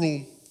upper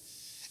room,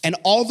 and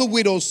all the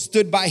widows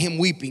stood by him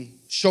weeping,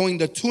 showing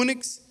the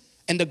tunics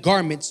and the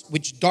garments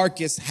which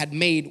Dorcas had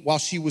made while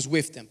she was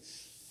with them.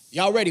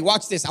 Y'all ready?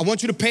 Watch this. I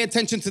want you to pay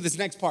attention to this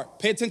next part.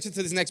 Pay attention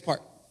to this next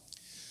part.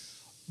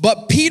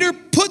 But Peter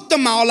put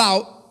them all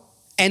out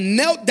and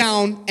knelt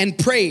down and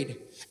prayed.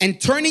 And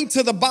turning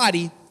to the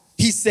body,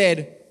 he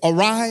said,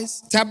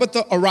 "Arise,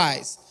 Tabitha,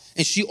 arise."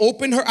 And she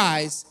opened her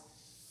eyes.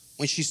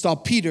 When she saw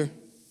Peter,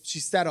 she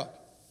sat up.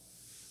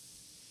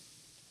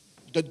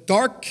 The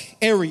dark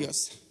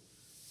areas,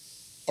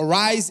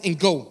 arise and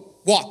go,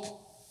 walk.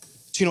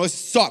 Chino, this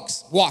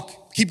sucks,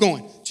 walk, keep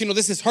going. Chino,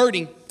 this is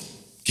hurting,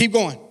 keep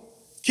going,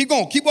 keep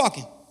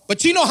walking. But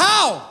Chino,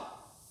 how?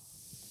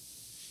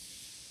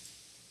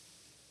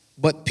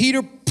 But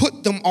Peter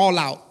put them all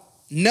out,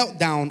 knelt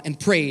down and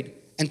prayed,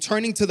 and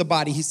turning to the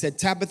body, he said,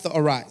 "Tabitha,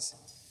 arise."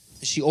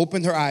 And she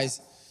opened her eyes.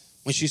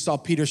 When she saw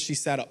Peter, she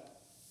sat up.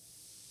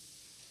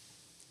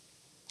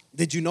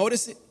 Did you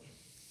notice it?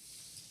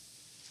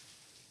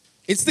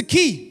 It's the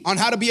key on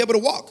how to be able to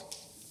walk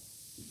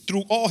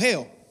through all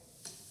hell.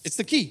 It's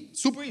the key,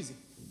 super easy.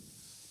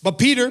 But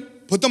Peter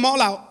put them all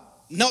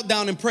out, knelt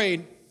down and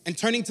prayed, and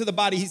turning to the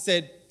body, he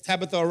said,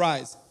 "Tabitha,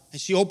 arise."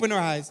 And she opened her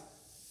eyes,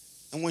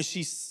 and when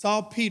she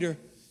saw Peter,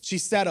 she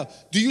sat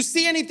up. Do you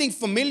see anything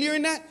familiar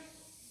in that?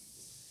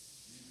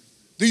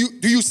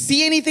 Do you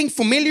see anything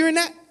familiar in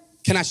that?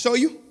 Can I show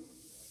you?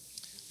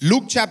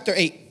 Luke chapter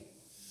 8.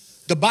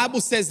 The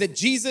Bible says that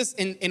Jesus,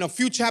 in a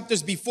few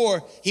chapters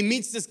before, he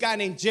meets this guy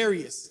named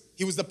Jairus.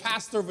 He was the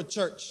pastor of a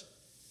church.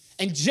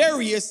 And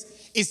Jairus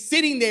is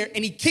sitting there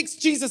and he kicks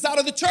Jesus out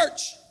of the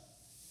church.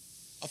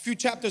 A few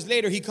chapters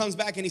later, he comes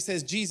back and he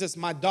says, "Jesus,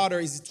 my daughter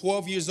is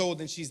 12 years old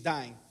and she's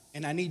dying,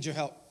 and I need your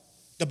help."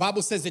 The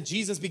Bible says that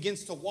Jesus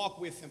begins to walk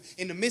with him.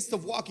 In the midst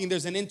of walking,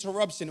 there's an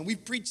interruption. And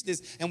we've preached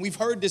this and we've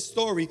heard this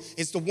story.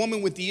 It's the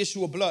woman with the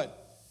issue of blood.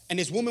 And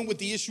this woman with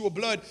the issue of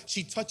blood,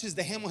 she touches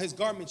the hem of his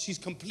garment. She's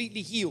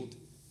completely healed.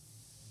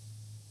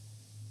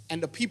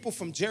 And the people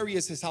from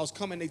Jairus' house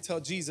come and they tell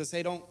Jesus,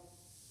 "Hey, don't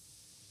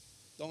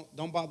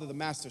bother the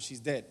master. She's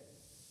dead.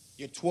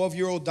 Your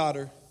 12-year-old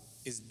daughter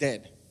is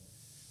dead."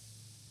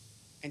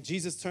 And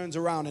Jesus turns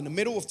around in the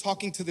middle of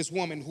talking to this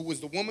woman who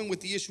was the woman with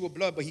the issue of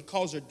blood, but he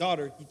calls her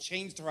daughter. He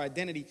changed her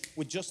identity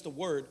with just a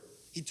word.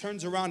 He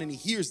turns around and he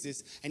hears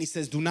this and he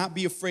says, "Do not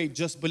be afraid.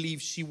 Just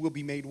believe she will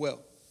be made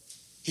well."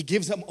 He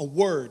gives him a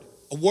word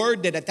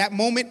that at that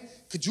moment,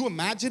 could you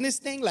imagine this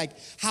thing? Like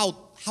how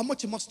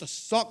much it must have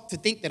sucked to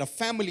think that a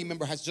family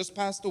member has just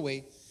passed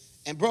away.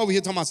 And bro, we're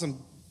here talking about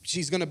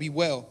she's going to be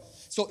well.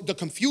 So the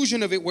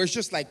confusion of it where it's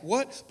just like,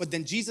 what? But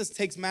then Jesus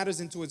takes matters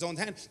into his own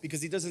hand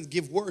because he doesn't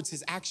give words.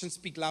 His actions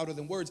speak louder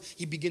than words.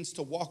 He begins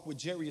to walk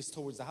with Jairus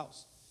towards the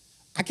house.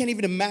 I can't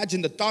even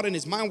imagine the thought in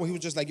his mind where he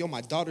was just like, "Yo,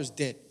 my daughter's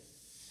dead."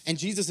 And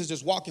Jesus is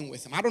just walking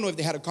with him. I don't know if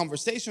they had a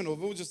conversation or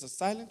if it was just a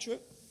silent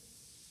trip.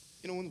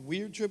 You know, one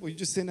weird trip where you're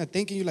just sitting there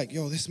thinking, you're like,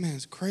 "Yo, this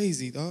man's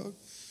crazy, dog.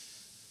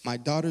 My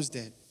daughter's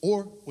dead."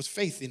 Or was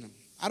faith in him?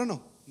 I don't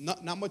know.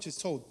 Not much is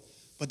told.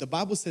 But the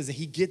Bible says that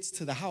he gets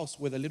to the house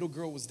where the little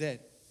girl was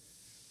dead.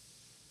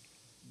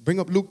 Bring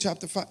up Luke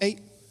chapter 8.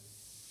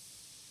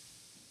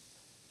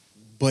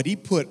 But he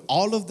put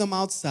all of them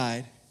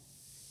outside.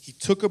 He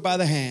took her by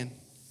the hand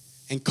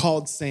and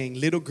called, saying,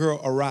 "Little girl,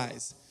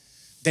 arise."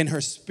 Then her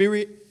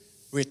spirit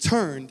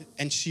returned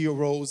and she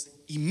arose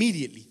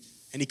immediately.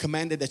 And he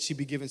commanded that she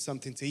be given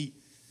something to eat.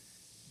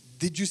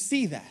 Did you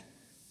see that?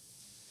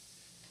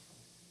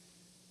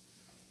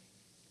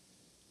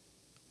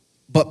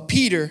 But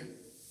Peter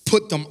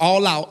put them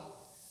all out,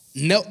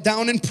 knelt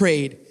down and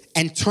prayed,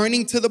 and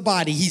turning to the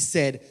body, he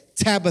said,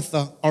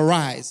 "Tabitha,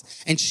 arise."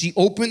 And she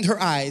opened her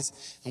eyes,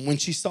 and when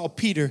she saw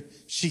Peter,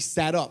 she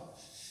sat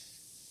up.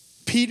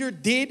 Peter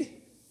did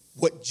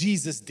what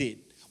Jesus did.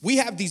 We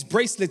have these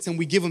bracelets and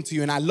we give them to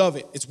you, and I love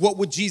it. It's what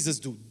would Jesus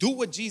do? Do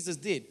what Jesus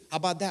did. How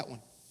about that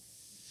one?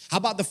 How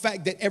about the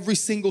fact that every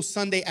single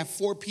Sunday at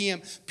 4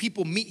 p.m.,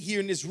 people meet here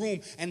in this room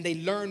and they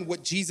learn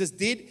what Jesus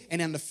did.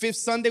 And on the 5th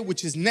Sunday,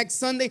 which is next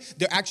Sunday,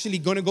 they're actually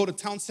going to go to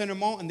Town Center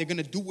Mall and they're going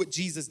to do what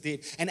Jesus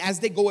did. And as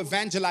they go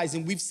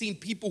evangelizing, we've seen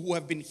people who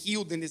have been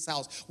healed in this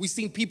house. We've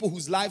seen people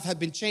whose lives have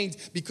been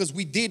changed because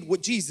we did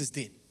what Jesus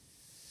did.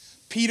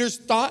 Peter's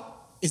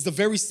thought is the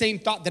very same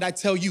thought that I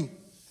tell you.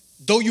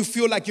 Though you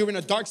feel like you're in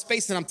a dark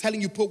space and I'm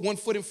telling you put one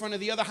foot in front of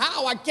the other.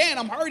 How? I can't.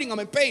 I'm hurting. I'm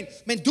in pain.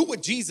 Man, do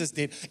what Jesus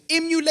did.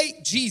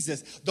 Emulate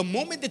Jesus. The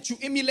moment that you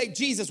emulate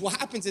Jesus, what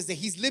happens is that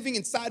he's living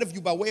inside of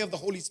you by way of the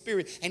Holy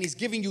Spirit, and he's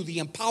giving you the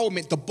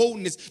empowerment, the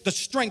boldness, the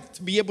strength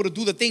to be able to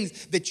do the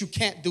things that you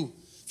can't do.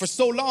 For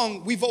so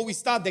long, we've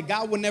always thought that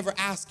God will never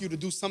ask you to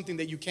do something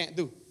that you can't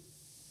do.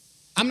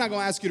 I'm not going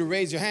to ask you to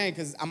raise your hand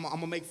because I'm going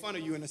to make fun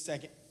of you in a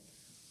second.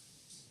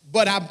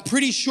 But I'm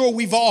pretty sure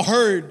we've all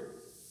heard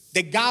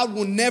that God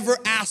will never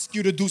ask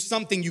you to do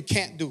something you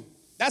can't do.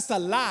 That's a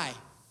lie.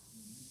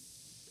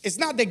 It's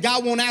not that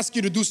God won't ask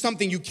you to do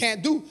something you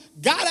can't do.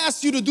 God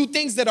asks you to do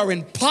things that are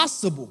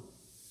impossible.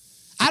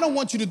 I don't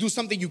want you to do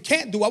something you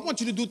can't do. I want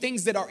you to do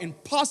things that are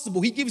impossible.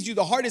 He gives you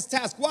the hardest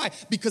task. Why?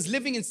 Because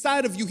living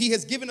inside of you, he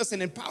has given us an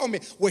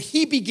empowerment where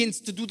he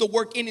begins to do the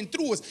work in and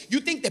through us. You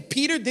think that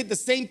Peter did the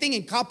same thing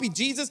and copied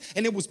Jesus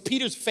and it was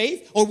Peter's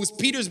faith or it was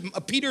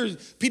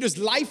Peter's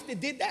life that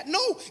did that?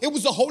 No, it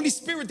was the Holy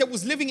Spirit that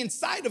was living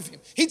inside of him.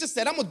 He just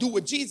said, I'm going to do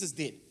what Jesus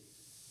did.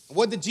 And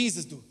what did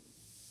Jesus do?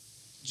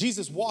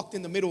 Jesus walked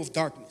in the middle of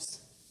darkness.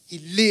 He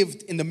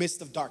lived in the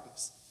midst of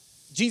darkness.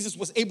 Jesus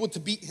was able to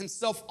be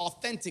himself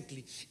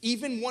authentically.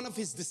 Even one of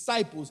his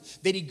disciples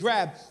that he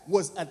grabbed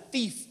was a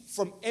thief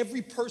from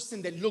every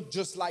person that looked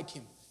just like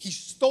him. He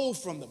stole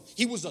from them.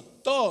 He was a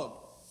thug.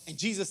 And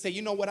Jesus said,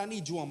 you know what? I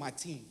need you on my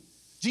team.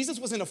 Jesus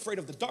wasn't afraid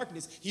of the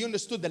darkness. He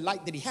understood the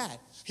light that he had.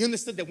 He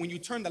understood that when you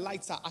turn the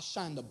lights out, I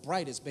shine the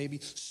brightest, baby.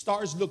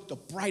 Stars look the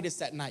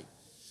brightest at night.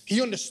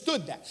 He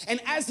understood that. And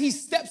as he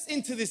steps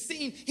into the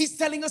scene, he's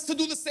telling us to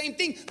do the same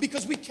thing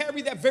because we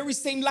carry that very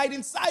same light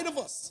inside of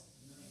us.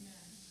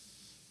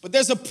 But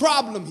there's a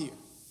problem here.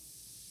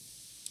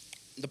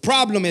 The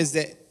problem is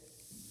that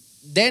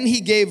then he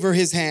gave her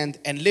his hand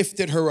and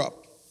lifted her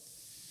up.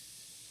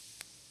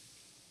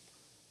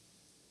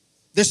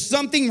 There's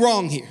something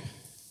wrong here.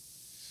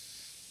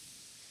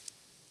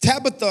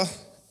 Tabitha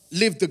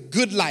lived a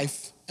good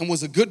life and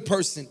was a good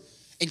person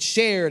and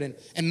shared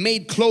and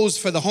made clothes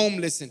for the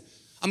homeless. And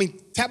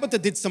Tabitha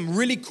did some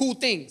really cool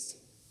things.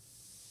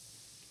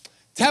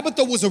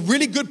 Tabitha was a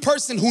really good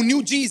person who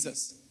knew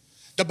Jesus.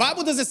 The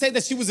Bible doesn't say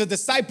that she was a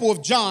disciple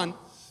of John.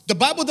 The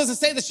Bible doesn't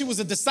say that she was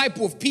a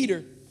disciple of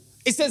Peter.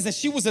 It says that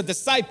she was a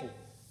disciple.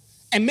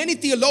 And many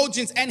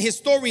theologians and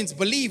historians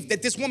believe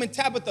that this woman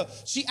Tabitha,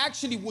 she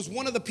actually was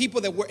one of the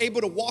people that were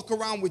able to walk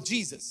around with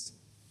Jesus.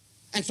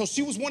 And so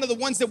she was one of the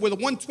ones that were the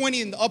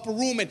 120 in the upper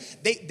room, and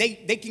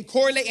they can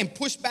correlate and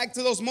push back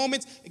to those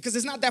moments because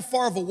it's not that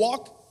far of a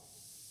walk.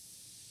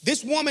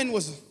 This woman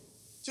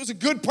she was a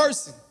good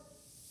person,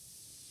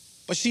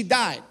 but she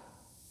died.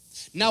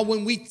 Now,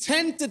 when we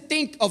tend to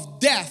think of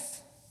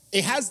death,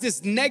 it has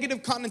this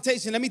negative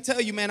connotation. Let me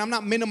tell you, man, I'm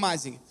not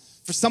minimizing it.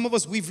 For some of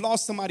us, we've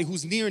lost somebody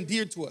who's near and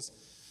dear to us.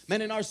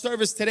 Man, in our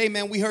service today,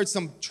 man, we heard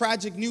some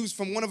tragic news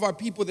from one of our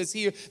people that's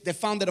here that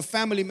found that a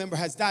family member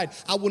has died.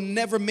 I will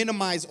never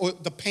minimize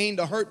the pain,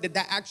 the hurt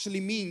that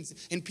actually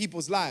means in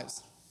people's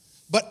lives.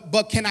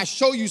 But can I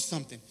show you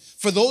something?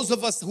 For those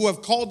of us who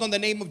have called on the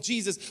name of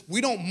Jesus,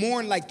 we don't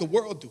mourn like the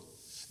world do.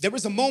 There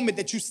is a moment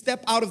that you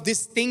step out of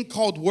this thing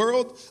called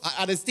world,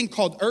 out of this thing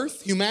called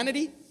earth,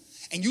 humanity,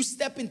 and you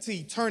step into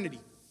eternity.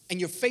 And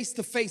you're face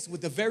to face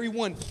with the very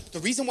one. The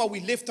reason why we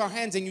lift our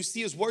hands and you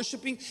see us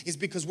worshiping is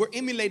because we're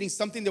emulating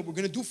something that we're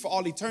going to do for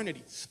all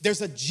eternity.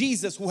 There's a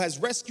Jesus who has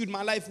rescued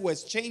my life, who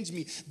has changed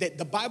me. That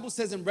the Bible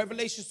says in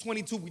Revelation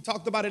 22, we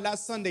talked about it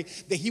last Sunday,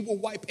 that he will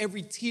wipe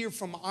every tear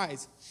from our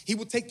eyes. He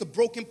will take the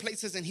broken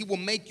places and he will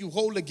make you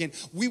whole again.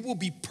 We will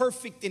be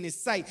perfect in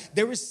his sight.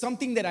 There is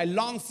something that I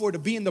long for, to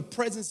be in the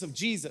presence of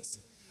Jesus.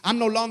 I'm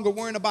no longer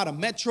worrying about a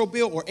Metro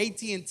bill or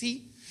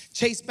AT&T.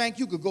 Chase Bank,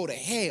 you could go to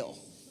hell.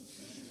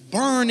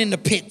 Burn in the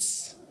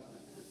pits.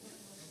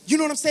 You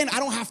know what I'm saying? I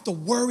don't have to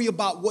worry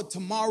about what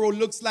tomorrow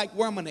looks like,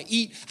 where I'm going to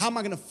eat, how am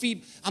I going to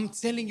feed. I'm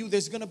telling you,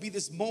 there's going to be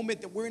this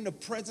moment that we're in the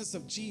presence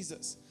of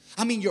Jesus.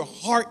 Your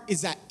heart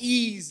is at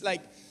ease.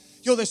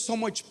 There's so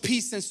much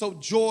peace and so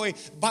joy.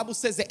 The Bible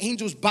says the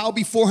angels bow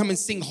before him and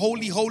sing,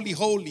 holy, holy,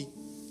 holy.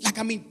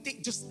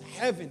 Just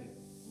heaven.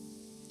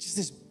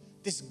 Just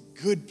this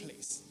good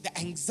place. The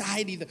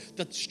anxiety,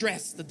 the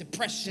stress, the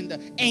depression,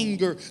 the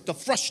anger, the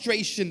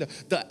frustration,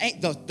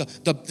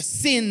 the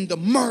sin, the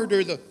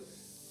murder,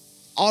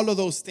 all of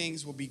those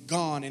things will be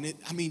gone. And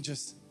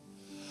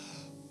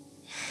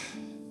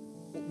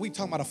we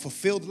talking about a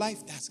fulfilled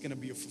life, that's going to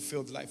be a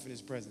fulfilled life in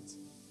his presence.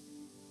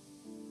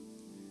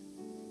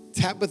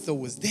 Tabitha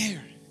was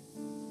there.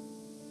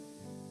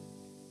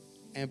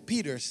 And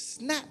Peter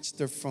snatched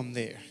her from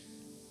there.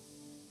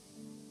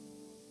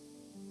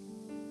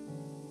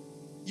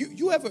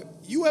 You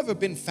ever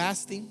been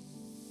fasting,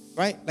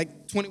 right?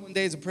 Like 21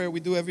 days of prayer we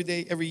do every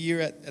day, every year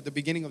at the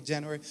beginning of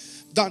January.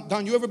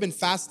 Don, you ever been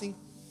fasting?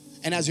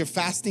 And as you're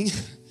fasting,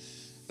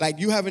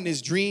 you having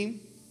this dream,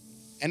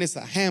 and it's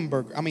a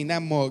hamburger.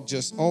 That mug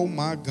just, oh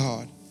my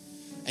God.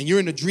 And you're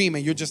in a dream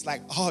and you're just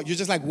like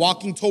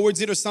walking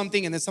towards it or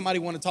something, and then somebody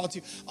want to talk to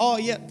you. Oh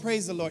yeah,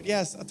 praise the Lord.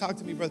 Yes, talk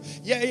to me, brother.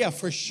 Yeah,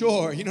 for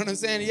sure. You know what I'm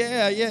saying?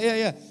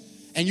 Yeah.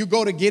 And you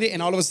go to get it,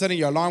 and all of a sudden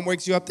your alarm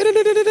wakes you up.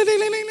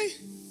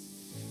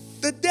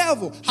 The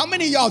devil. How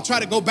many of y'all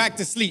try to go back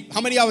to sleep? How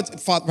many of y'all,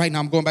 Father, right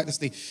now I'm going back to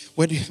sleep.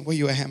 Where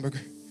you at,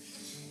 hamburger?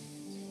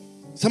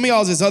 Some of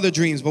y'all is other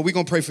dreams, but we're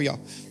going to pray for y'all.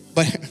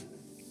 But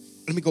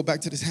let me go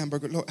back to this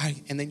hamburger, Lord.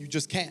 And then you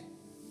just can't,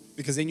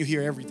 because then you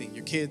hear everything.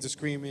 Your kids are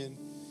screaming.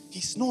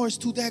 He snores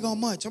too daggone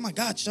much. Oh my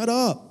God, shut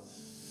up.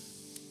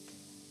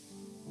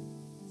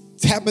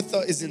 Tabitha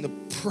is in the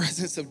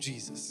presence of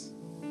Jesus.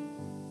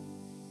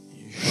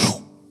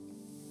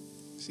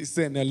 She's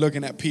sitting there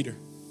looking at Peter.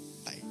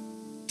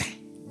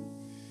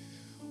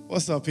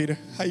 What's up, Peter?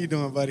 How you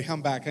doing, buddy?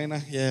 I'm back, ain't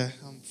I? Yeah,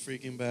 I'm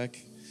freaking back.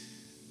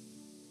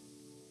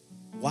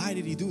 Why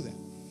did he do that?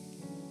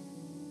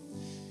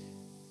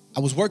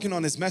 I was working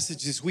on this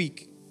message this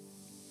week,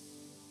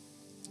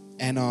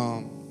 and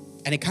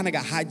it kind of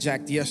got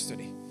hijacked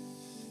yesterday.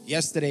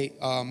 Yesterday,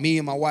 me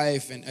and my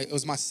wife, and it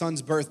was my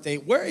son's birthday.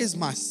 Where is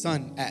my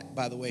son at,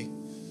 by the way?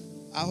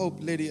 I hope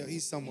Lydia,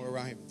 he's somewhere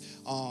around here.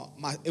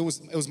 It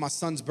was my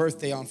son's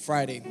birthday on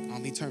Friday.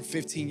 He turned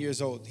 15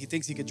 years old. He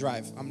thinks he could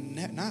drive. I'm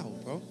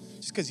not, bro.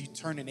 Just because you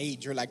turn an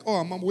age, you're like, oh,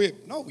 I'm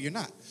whip. No, you're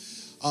not.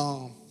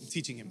 I'm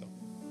teaching him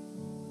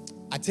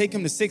though. I take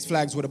him to Six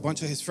Flags with a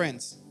bunch of his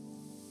friends.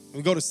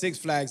 We go to Six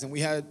Flags, and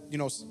we had,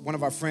 one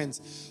of our friends,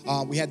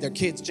 we had their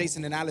kids,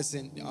 Jason and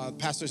Allison,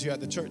 pastors here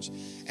at the church,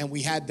 and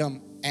we had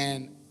them.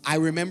 And I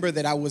remember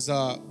that I was,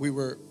 we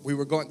were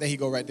going, there he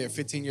go right there,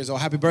 15 years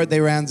old. Happy birthday,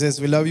 Ramses.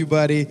 We love you,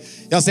 buddy.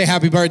 Y'all say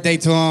happy birthday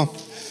to him.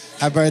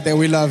 Happy birthday,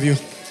 we love you.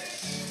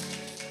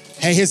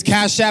 Hey, his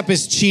Cash App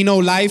is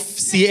Cheno Life,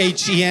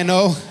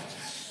 ChenoLyfe.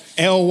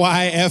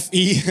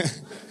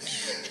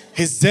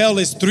 His Zelle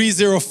is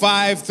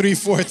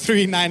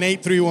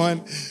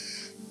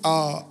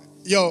 305-343-9831.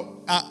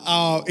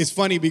 It's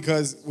funny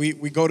because we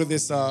go to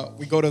this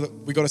we go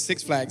to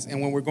Six Flags, and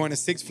when we're going to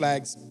Six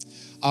Flags,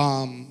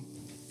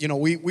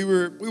 we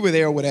were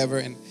there or whatever,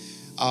 and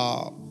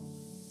a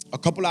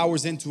couple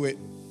hours into it,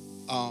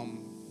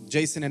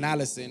 Jason and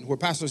Allison, who are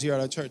pastors here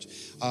at our church,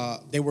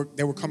 they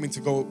were coming to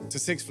go to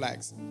Six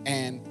Flags,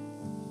 and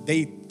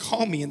they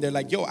call me and they're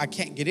like, "Yo, I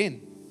can't get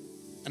in,"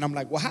 and I'm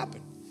like, "What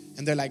happened?"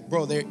 And they're like,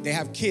 "Bro, they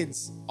have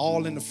kids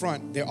all in the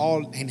front. They're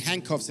all in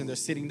handcuffs and they're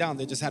sitting down.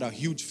 They just had a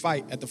huge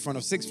fight at the front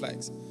of Six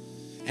Flags."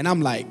 And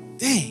I'm like,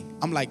 dang.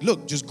 I'm like,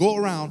 "Look, just go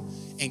around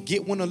and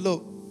get one of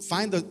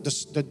find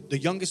the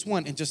youngest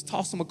one and just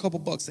toss them a couple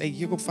bucks. Hey,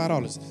 here go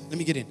 $5. Let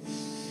me get in.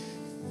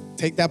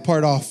 Take that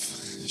part off.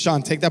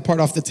 Sean, take that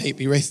part off the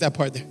tape. Erase that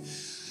part there."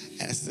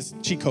 And it's this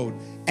cheat code.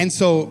 And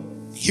so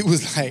he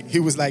was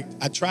like,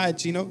 "I tried,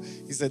 Cheno."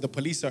 He said, "The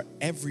police are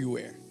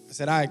everywhere." I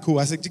said, "All right, cool."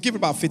 I said, "Just give it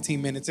about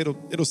 15 minutes.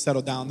 It'll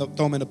settle down. They'll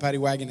throw them in the paddy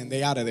wagon and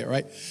they out of there,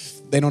 right?"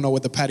 They don't know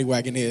what the paddy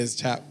wagon is,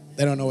 chap.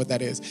 They don't know what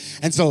that is.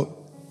 And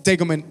so take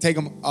them.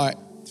 All right.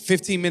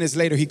 15 minutes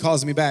later, he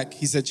calls me back.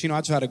 He said, "Cheno,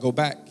 I tried to go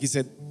back." He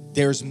said,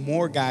 "There's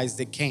more guys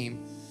that came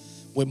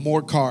with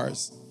more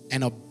cars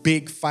and a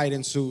big fight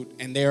ensued.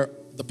 And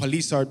the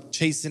police are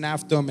chasing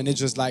after them. And it's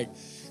just like,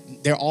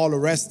 they're all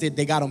arrested.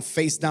 They got them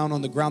face down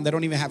on the ground. They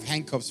don't even have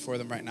handcuffs for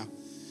them right now."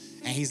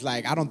 And he's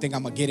like, "I don't think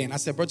I'm going to get in." I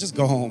said, "Bro, just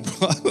go home,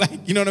 bro."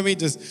 Like, you know what I mean?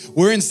 Just,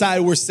 we're inside,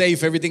 we're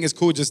safe, everything is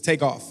cool, just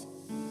take off.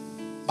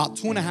 About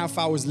 2.5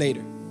 hours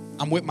later,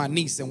 I'm with my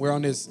niece and we're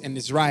in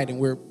this ride, and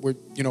we're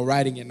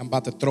riding it, and I'm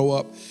about to throw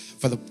up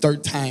for the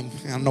third time.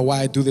 I don't know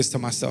why I do this to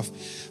myself.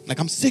 I'm like,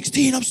 "I'm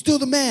 16, I'm still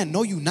the man."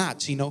 "No, you not,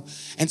 Cheno."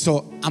 And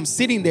so I'm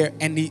sitting there,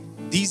 and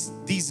these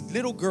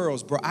little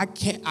girls, bro, I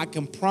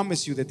can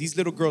promise you that these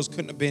little girls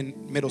couldn't have been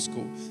middle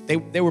school. They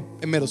were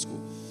in middle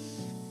school.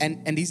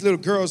 And these little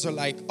girls are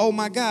like, "Oh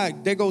my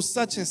God, there goes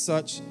such and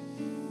such."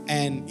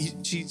 And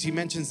she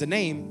mentions the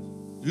name.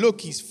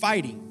 "Look, he's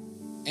fighting."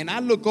 And I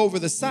look over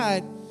the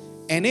side,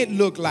 and it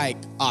looked like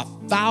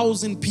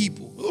 1,000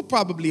 people. It was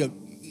probably,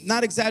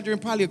 not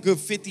exaggerating, probably a good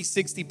 50,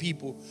 60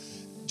 people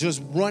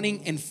just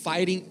running and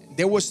fighting.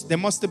 There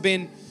must have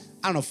been,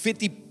 I don't know,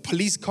 50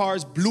 police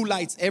cars, blue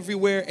lights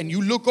everywhere. And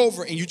you look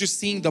over and you're just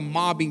seeing the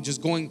mobbing just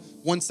going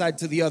one side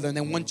to the other. And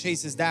then one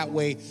chases that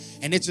way.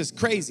 And it's just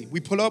crazy. We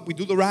pull up, we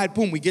do the ride,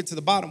 boom, we get to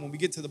the bottom. When we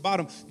get to the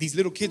bottom, these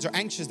little kids are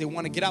anxious. They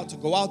want to get out, to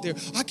go out there.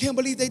 "I can't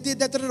believe they did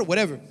that,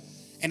 whatever."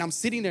 And I'm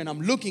sitting there and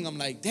I'm looking, I'm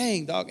like,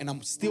 dang, dog. And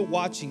I'm still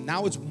watching.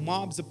 Now it's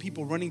mobs of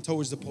people running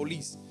towards the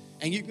police.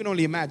 And you can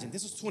only imagine,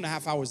 this was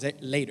 2.5 hours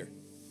later.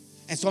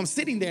 And so I'm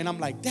sitting there and I'm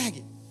like, dang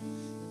it.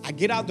 I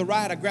get out the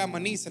ride, I grab my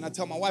niece, and I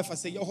tell my wife, I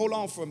say, "Yo, hold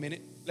on for a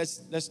minute.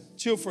 Let's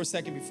chill for a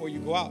second before you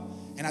go out."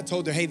 And I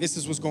told her, "Hey, this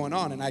is what's going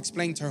on." And I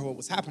explained to her what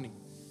was happening.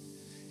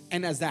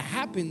 And as that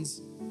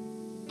happens,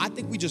 I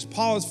think we just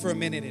paused for a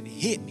minute and it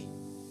hit me.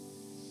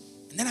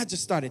 And then I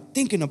just started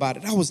thinking about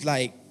it. I was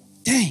like,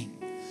 dang,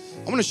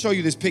 I'm going to show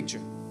you this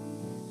picture.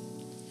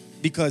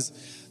 Because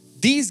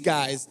these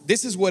guys,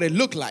 this is what it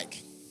looked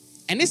like.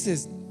 And this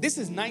is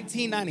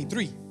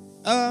 1993.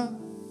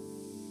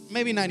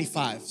 Maybe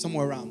 95,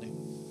 somewhere around there.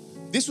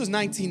 This was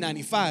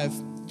 1995,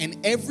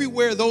 and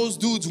everywhere those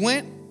dudes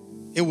went,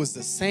 it was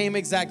the same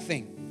exact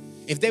thing.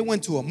 If they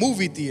went to a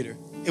movie theater,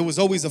 it was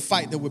always a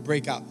fight that would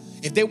break out.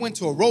 If they went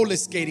to a roller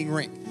skating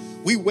rink,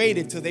 we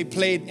waited till they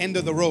played End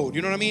of the Road.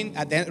 You know what I mean?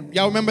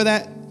 Y'all remember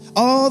that?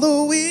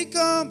 "Although we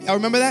come." Y'all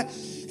remember that?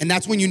 And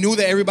that's when you knew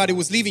that everybody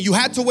was leaving. You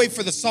had to wait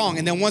for the song,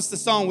 and then once the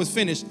song was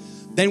finished,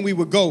 then we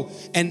would go.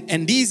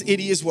 And these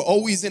idiots were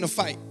always in a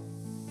fight.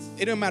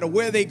 It didn't matter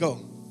where they go.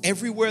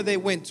 Everywhere they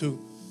went to,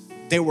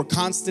 they were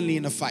constantly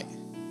in a fight.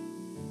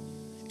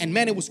 And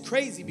man, it was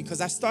crazy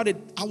because I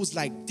was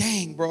like,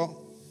 dang, bro.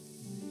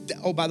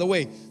 Oh, by the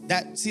way,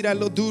 see that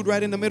little dude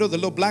right in the middle, the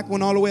little black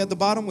one all the way at the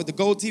bottom with the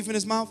gold teeth in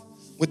his mouth,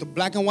 with the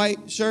black and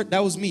white shirt?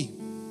 That was me.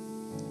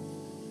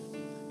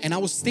 And I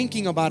was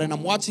thinking about it, and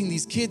I'm watching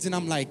these kids, and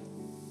I'm like,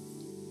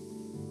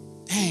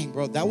 dang,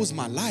 bro, that was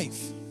my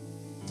life.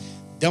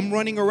 Them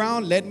running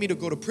around led me to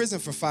go to prison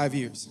for 5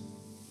 years.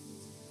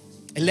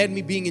 It led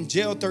me being in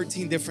jail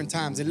 13 different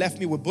times. It left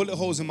me with bullet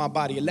holes in my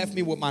body. It left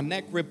me with my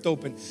neck ripped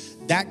open.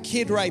 That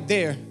kid right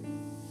there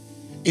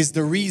is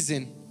the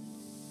reason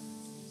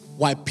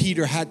why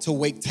Peter had to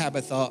wake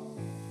Tabitha up.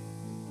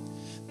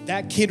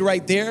 That kid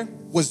right there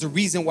was the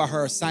reason why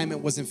her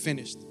assignment wasn't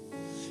finished.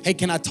 Hey,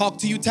 can I talk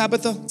to you,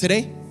 Tabitha,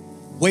 today?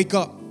 Wake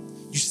up.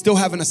 You still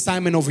have an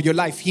assignment over your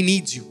life. He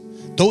needs you.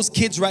 Those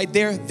kids right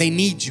there, they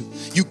need you.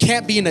 You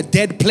can't be in a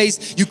dead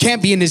place. You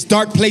can't be in this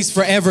dark place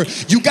forever.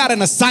 You got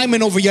an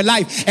assignment over your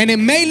life. And it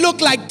may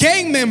look like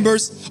gang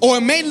members, or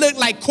it may look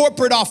like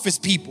corporate office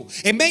people.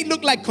 It may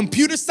look like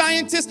computer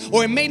scientists,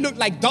 or it may look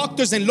like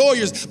doctors and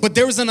lawyers. But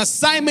there is an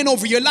assignment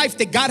over your life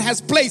that God has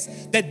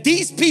placed, that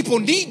these people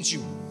need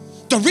you.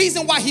 The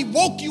reason why he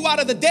woke you out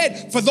of the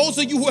dead, for those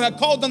of you who have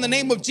called on the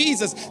name of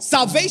Jesus,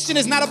 salvation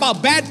is not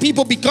about bad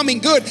people becoming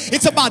good.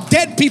 It's about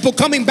dead people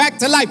coming back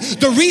to life.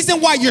 The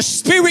reason why your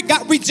spirit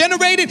got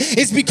regenerated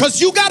is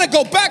because you got to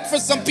go back for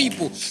some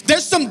people.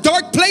 There's some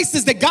dark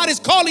places that God is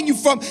calling you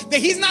from that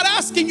he's not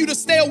asking you to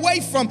stay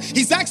away from.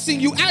 He's asking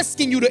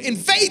you to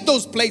invade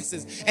those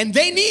places, and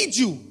they need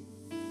you.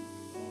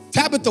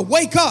 Tabitha,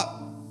 wake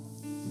up.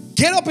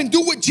 Get up and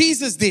do what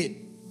Jesus did.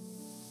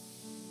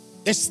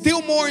 There's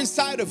still more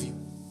inside of you.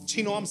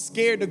 Chino, I'm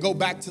scared to go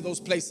back to those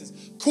places.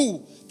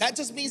 Cool. That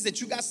just means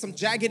that you got some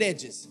jagged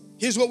edges.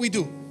 Here's what we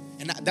do.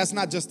 And that's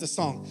not just the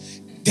song.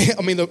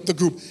 The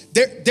group.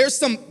 There's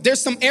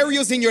some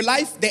areas in your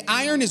life that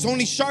iron is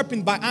only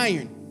sharpened by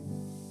iron.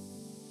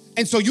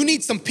 And so you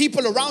need some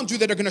people around you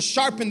that are going to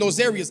sharpen those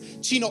areas.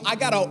 Chino, I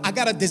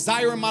got a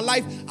desire in my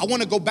life. I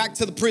want to go back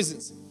to the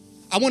prisons.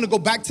 I want to go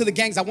back to the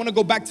gangs. I want to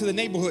go back to the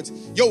neighborhoods.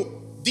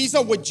 Yo, these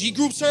are what G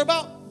groups are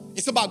about.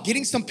 It's about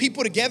getting some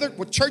people together.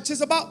 What church is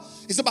about,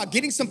 it's about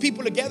getting some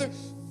people together.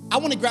 I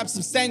want to grab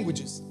some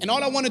sandwiches. And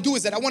all I want to do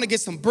is that I want to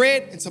get some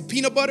bread and some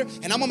peanut butter,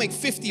 and I'm going to make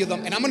 50 of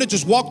them. And I'm going to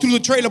just walk through the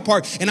trailer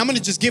park, and I'm going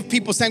to just give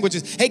people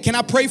sandwiches. Hey, can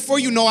I pray for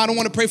you? No, I don't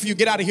want to pray for you.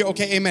 Get out of here.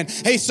 Okay, amen.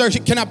 Hey, sir,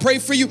 can I pray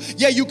for you?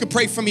 Yeah, you can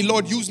pray for me.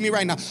 Lord, use me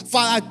right now.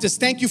 Father, I just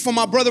thank you for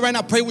my brother right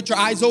now. Pray with your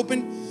eyes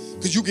open,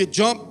 because you get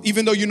jumped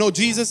even though you know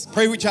Jesus.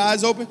 Pray with your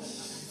eyes open.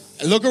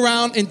 Look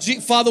around, and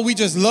Father, we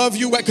just love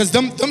you, because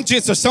them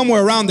jits are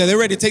somewhere around there. They're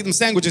ready to take them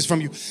sandwiches from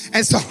you.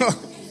 And so,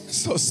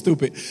 so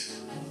stupid.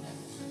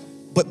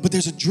 But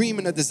there's a dream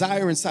and a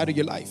desire inside of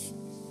your life.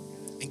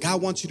 And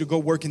God wants you to go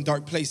work in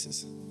dark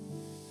places.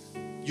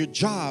 Your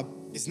job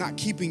is not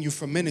keeping you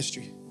from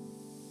ministry.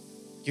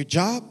 Your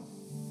job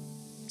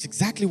is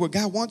exactly where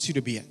God wants you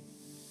to be at.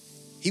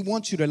 He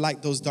wants you to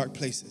like those dark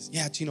places.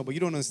 Yeah, Chino, but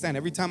you don't understand.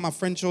 Every time my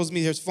friend shows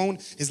me his phone,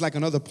 it's like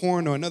another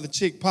porn or another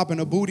chick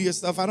popping a booty or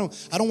stuff. I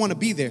don't want to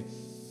be there.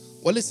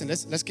 Well, listen,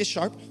 let's get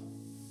sharp.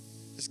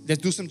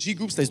 Let's do some G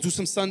groups. Let's do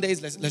some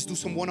Sundays. Let's do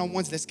some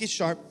one-on-ones. Let's get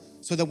sharp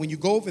so that when you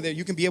go over there,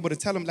 you can be able to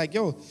tell them like,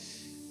 yo,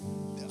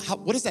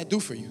 what does that do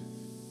for you?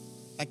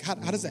 Like, how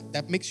does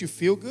that makes you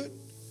feel good?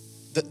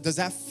 Does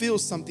that feel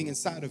something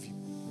inside of you?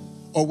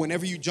 Or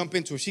whenever you jump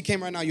into it, if she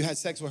came right now, you had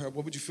sex with her,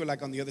 what would you feel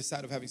like on the other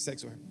side of having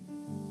sex with her?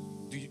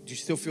 Do you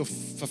still feel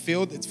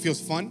fulfilled? It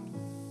feels fun?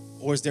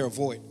 Or is there a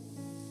void?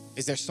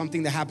 Is there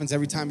something that happens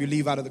every time you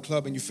leave out of the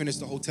club and you finish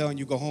the hotel and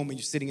you go home and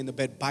you're sitting in the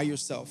bed by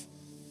yourself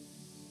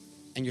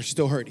and you're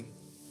still hurting?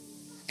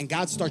 And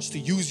God starts to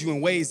use you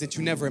in ways that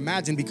you never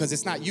imagined, because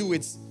it's not you,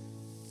 it's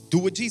do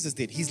what Jesus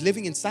did. He's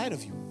living inside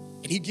of you.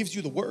 And he gives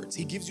you the words.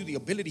 He gives you the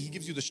ability. He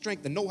gives you the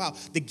strength, the know-how,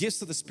 the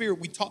gifts of the Spirit.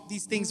 We taught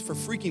these things for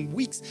freaking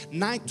weeks.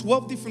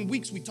 12 different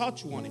weeks we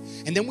taught you on it.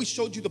 And then we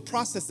showed you the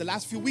process the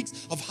last few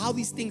weeks of how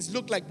these things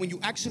look like when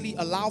you actually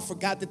allow for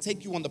God to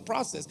take you on the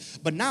process.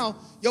 But now,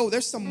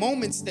 there's some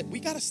moments that we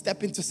got to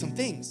step into some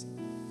things.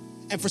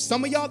 And for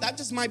some of y'all, that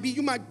just might be,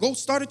 you might go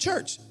start a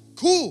church.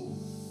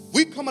 Cool.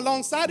 We come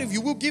alongside of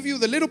you. We'll give you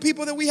the little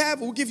people that we have.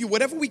 We'll give you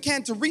whatever we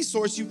can to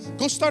resource you.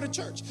 Go start a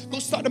church. Go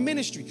start a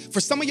ministry. For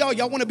some of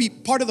y'all want to be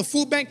part of the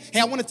food bank. Hey,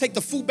 I want to take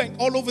the food bank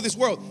all over this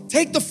world.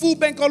 Take the food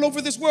bank all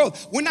over this world.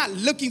 We're not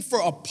looking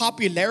for a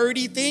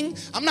popularity thing.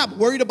 I'm not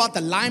worried about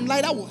the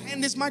limelight. I will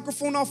hand this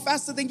microphone off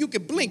faster than you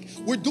can blink.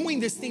 We're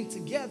doing this thing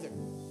together.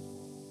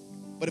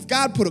 But if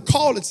God put a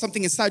call and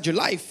something inside your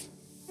life,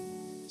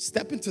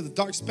 step into the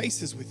dark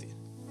spaces with it.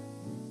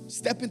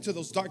 Step into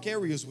those dark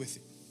areas with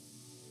it.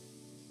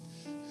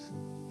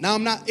 Now,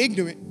 I'm not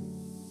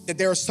ignorant that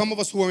there are some of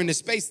us who are in this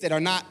space that are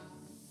not,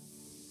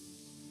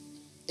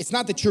 it's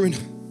not that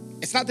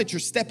you're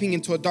stepping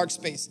into a dark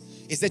space.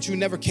 It's that you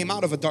never came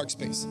out of a dark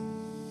space.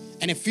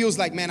 And it feels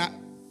like, man,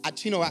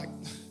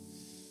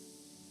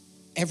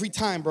 every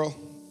time, bro,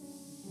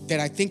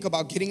 that I think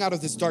about getting out of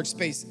this dark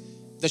space,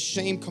 the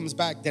shame comes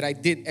back that I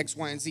did X,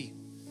 Y, and Z.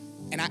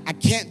 And I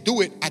can't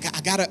do it.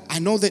 I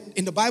know that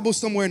in the Bible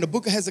somewhere in the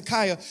book of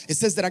Hezekiah, it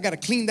says that I got to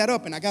clean that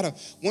up. And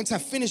once I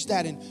finish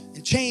that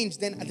and change,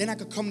 then I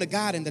could come to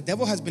God. And the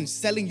devil has been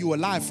selling you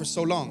alive for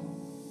so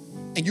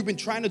long. And you've been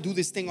trying to do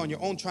this thing on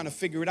your own, trying to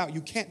figure it out.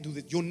 You can't do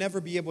this. You'll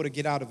never be able to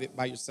get out of it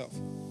by yourself.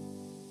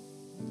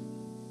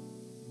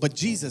 But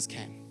Jesus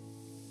can.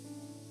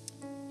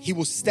 He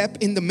will step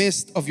in the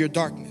midst of your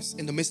darkness,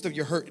 in the midst of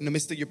your hurt, in the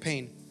midst of your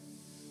pain.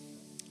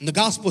 And the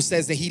gospel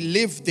says that he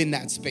lived in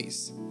that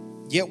space,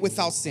 yet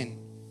without sin.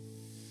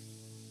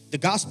 The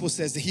gospel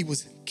says that he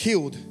was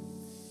killed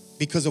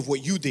because of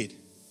what you did.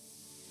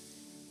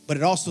 But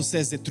it also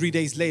says that 3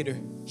 days later,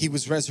 he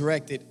was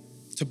resurrected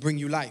to bring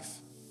you life.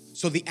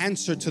 So the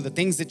answer to the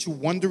things that you're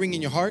wondering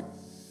in your heart,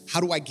 how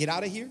do I get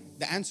out of here?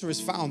 The answer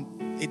is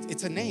found.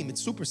 It's a name.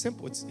 It's super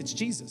simple. It's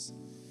Jesus.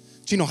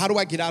 How do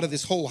I get out of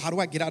this hole? How do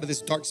I get out of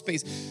this dark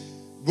space?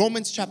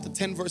 Romans chapter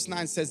 10 verse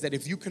 9 says that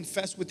if you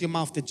confess with your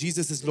mouth that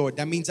Jesus is Lord,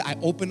 that means I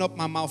open up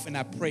my mouth and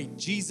I pray,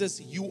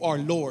 Jesus, you are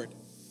Lord.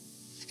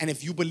 And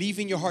if you believe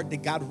in your heart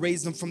that God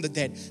raised him from the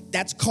dead,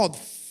 that's called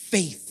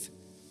faith.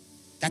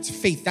 That's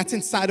faith. That's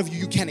inside of you.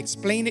 You can't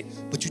explain it,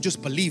 but you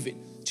just believe it.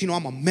 Chino,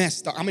 I'm a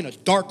mess. I'm in a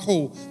dark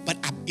hole. But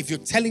if you're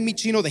telling me,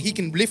 Chino, that he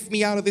can lift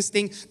me out of this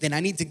thing, then I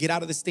need to get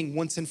out of this thing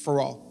once and for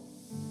all.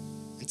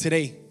 And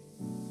today,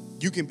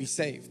 you can be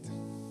saved.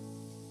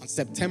 On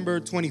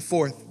September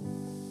 24th,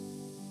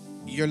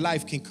 your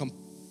life can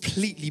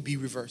completely be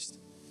reversed.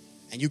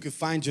 And you can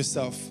find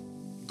yourself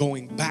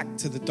going back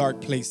to the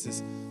dark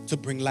places to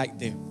bring light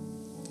there.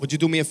 Would you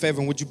do me a favor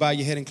and would you bow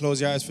your head and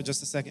close your eyes for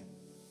just a second?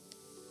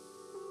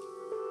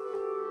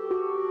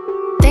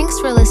 Thanks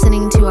for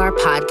listening to our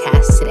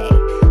podcast today.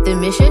 The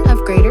mission of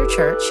Greater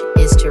Church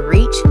is to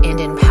reach and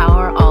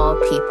empower all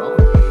people.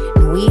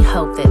 And we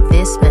hope that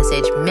this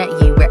message met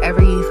you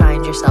wherever you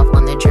find yourself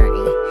on the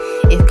journey.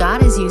 If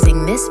God is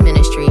using this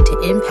ministry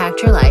to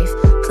impact your life,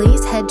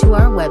 please head to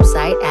our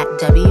website at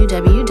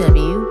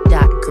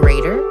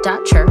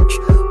www.greater.church,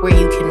 where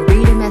you can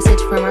read a message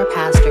from our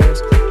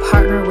pastors,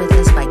 partner with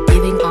us by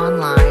giving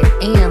online,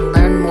 and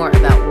learn more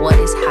about what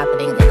is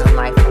happening in the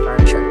life of our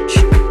church.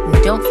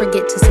 And don't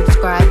forget to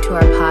subscribe to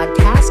our podcast